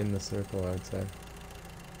more in the circle, I'd say.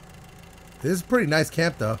 This is a pretty nice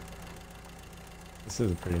camp though. This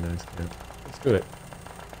is a pretty nice camp. Let's do it.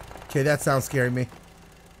 Okay, that sounds scary to me.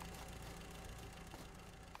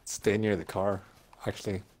 Stay near the car,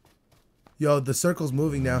 actually. Yo, the circle's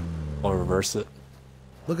moving now. Or reverse it.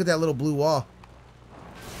 Look at that little blue wall.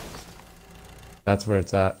 That's where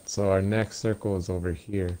it's at. So our next circle is over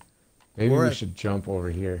here. Maybe We're we at- should jump over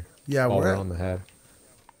here. Yeah, while we're we're at- on the head.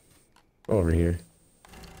 Over here.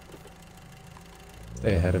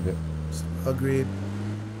 Stay ahead of it. Agreed.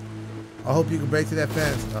 I hope you can break through that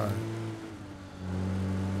fence. All right.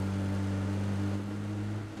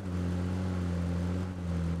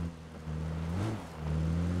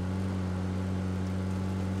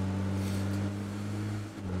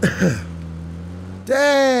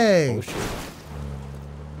 Dang! Oh shit.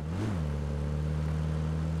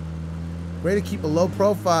 Way to keep a low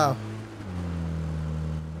profile.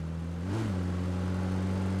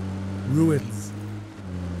 Ruins.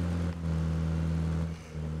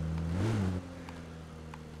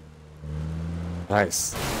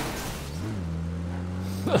 Nice.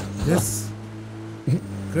 This.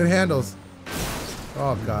 Good handles.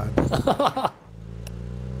 Oh, God.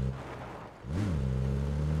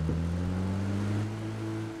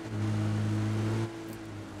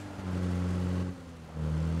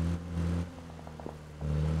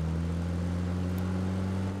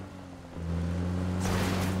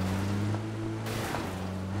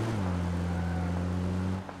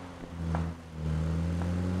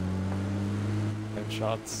 And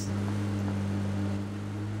shots.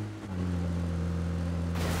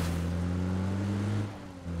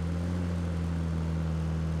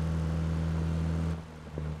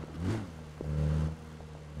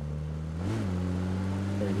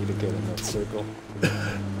 I need to get in that circle.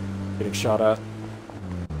 Getting shot at.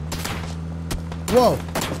 Whoa.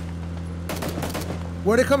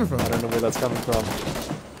 Where are they coming from? I don't know where that's coming from.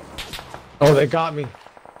 Oh, they got me.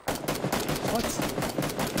 What?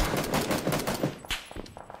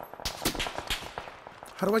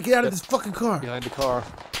 How do I get out of this fucking car? Behind the car.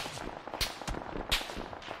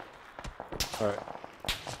 Alright.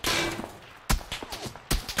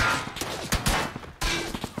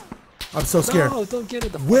 I'm so scared. No, don't get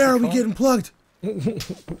it. Where are we getting plugged? Dude,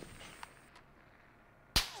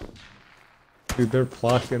 they're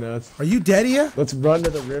plucking us. Are you dead here? Let's run to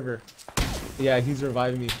the river. Yeah, he's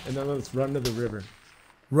reviving me. And then let's run to the river.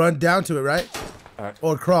 Run down to it, right? Alright.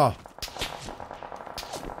 Or crawl.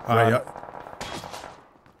 All right. Run.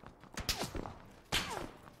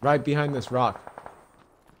 Right behind this rock.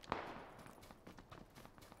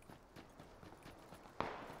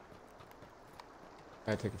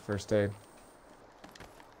 I take a first aid.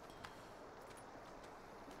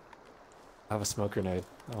 I have a smoke grenade.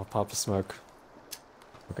 I'll pop a smoke.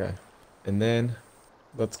 Okay. And then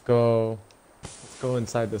let's go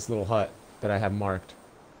inside this little hut that I have marked.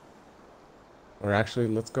 Or actually,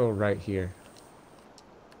 let's go right here.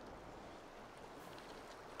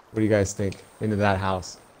 What do you guys think? Into that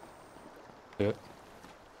house. Yeah.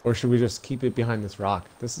 Or should we just keep it behind this rock?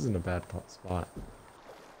 This isn't a bad spot.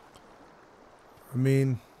 I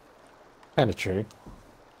mean, Kind of true.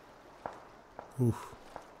 oof.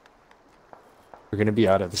 We're gonna be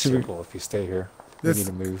out of the Should we- circle if you stay here. We need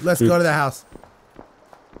to move. Let's go to the house.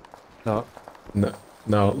 No.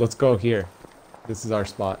 No, let's go here. This is our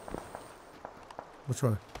spot. Which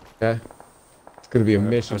one? Okay? It's gonna be a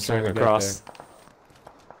mission I'm trying swinging to get across.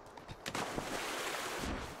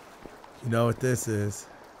 You know what this is?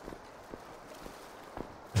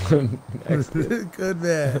 there. Good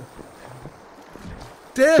man.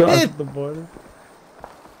 Damn Cross it! the border.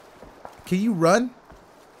 Can you run?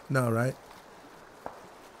 No, right?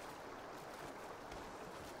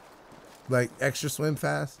 Like extra swim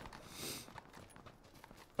fast?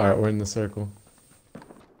 Alright, we're in the circle.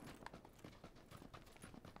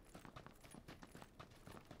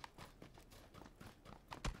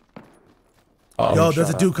 Oh, Yo, there's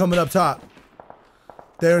a shut dude coming up top.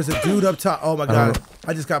 There's a dude up top. Oh my god. Uh-huh.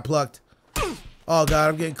 I just got plucked. Oh god,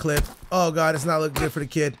 I'm getting clipped. Oh god, it's not looking good for the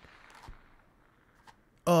kid.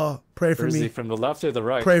 Oh, pray for Where is he, me. from the left or the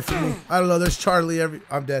right? Pray for me. I don't know. There's Charlie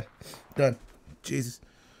I'm dead. Done. Jesus.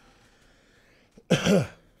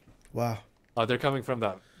 Wow. Oh, they're coming from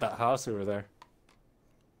that house over there.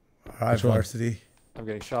 All right, Which one? varsity. I'm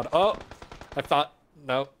getting shot. Oh, I thought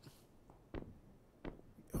no.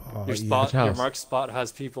 Oh, Your yeah. spot, Which your house? marked spot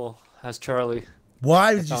has people. Has Charlie.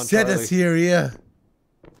 Why did you Found send us Charlie. here? Yeah.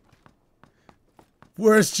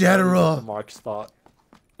 Where's The General? marked spot.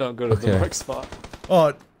 Don't go to the Okay. marked spot.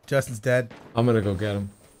 Oh, Justin's dead. I'm gonna go get him.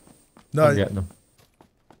 No, I'm getting him.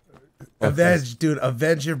 avenge, dude.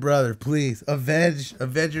 Avenge your brother, please. Avenge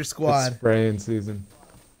your It's squad. spraying season.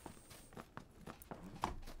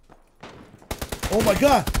 Oh my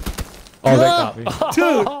god, Oh, they got me.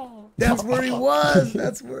 dude. That's where he was.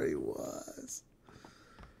 That's where he was.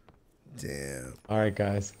 Damn. Alright,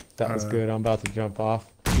 guys. That was good. I'm about to jump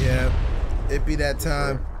off. Yeah. It be that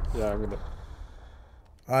time. Yeah, I'm gonna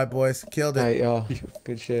All right, boys. Killed it. Alright, y'all.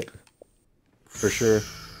 Good shit. for sure.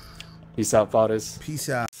 Peace out, Botters. Peace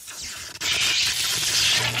out.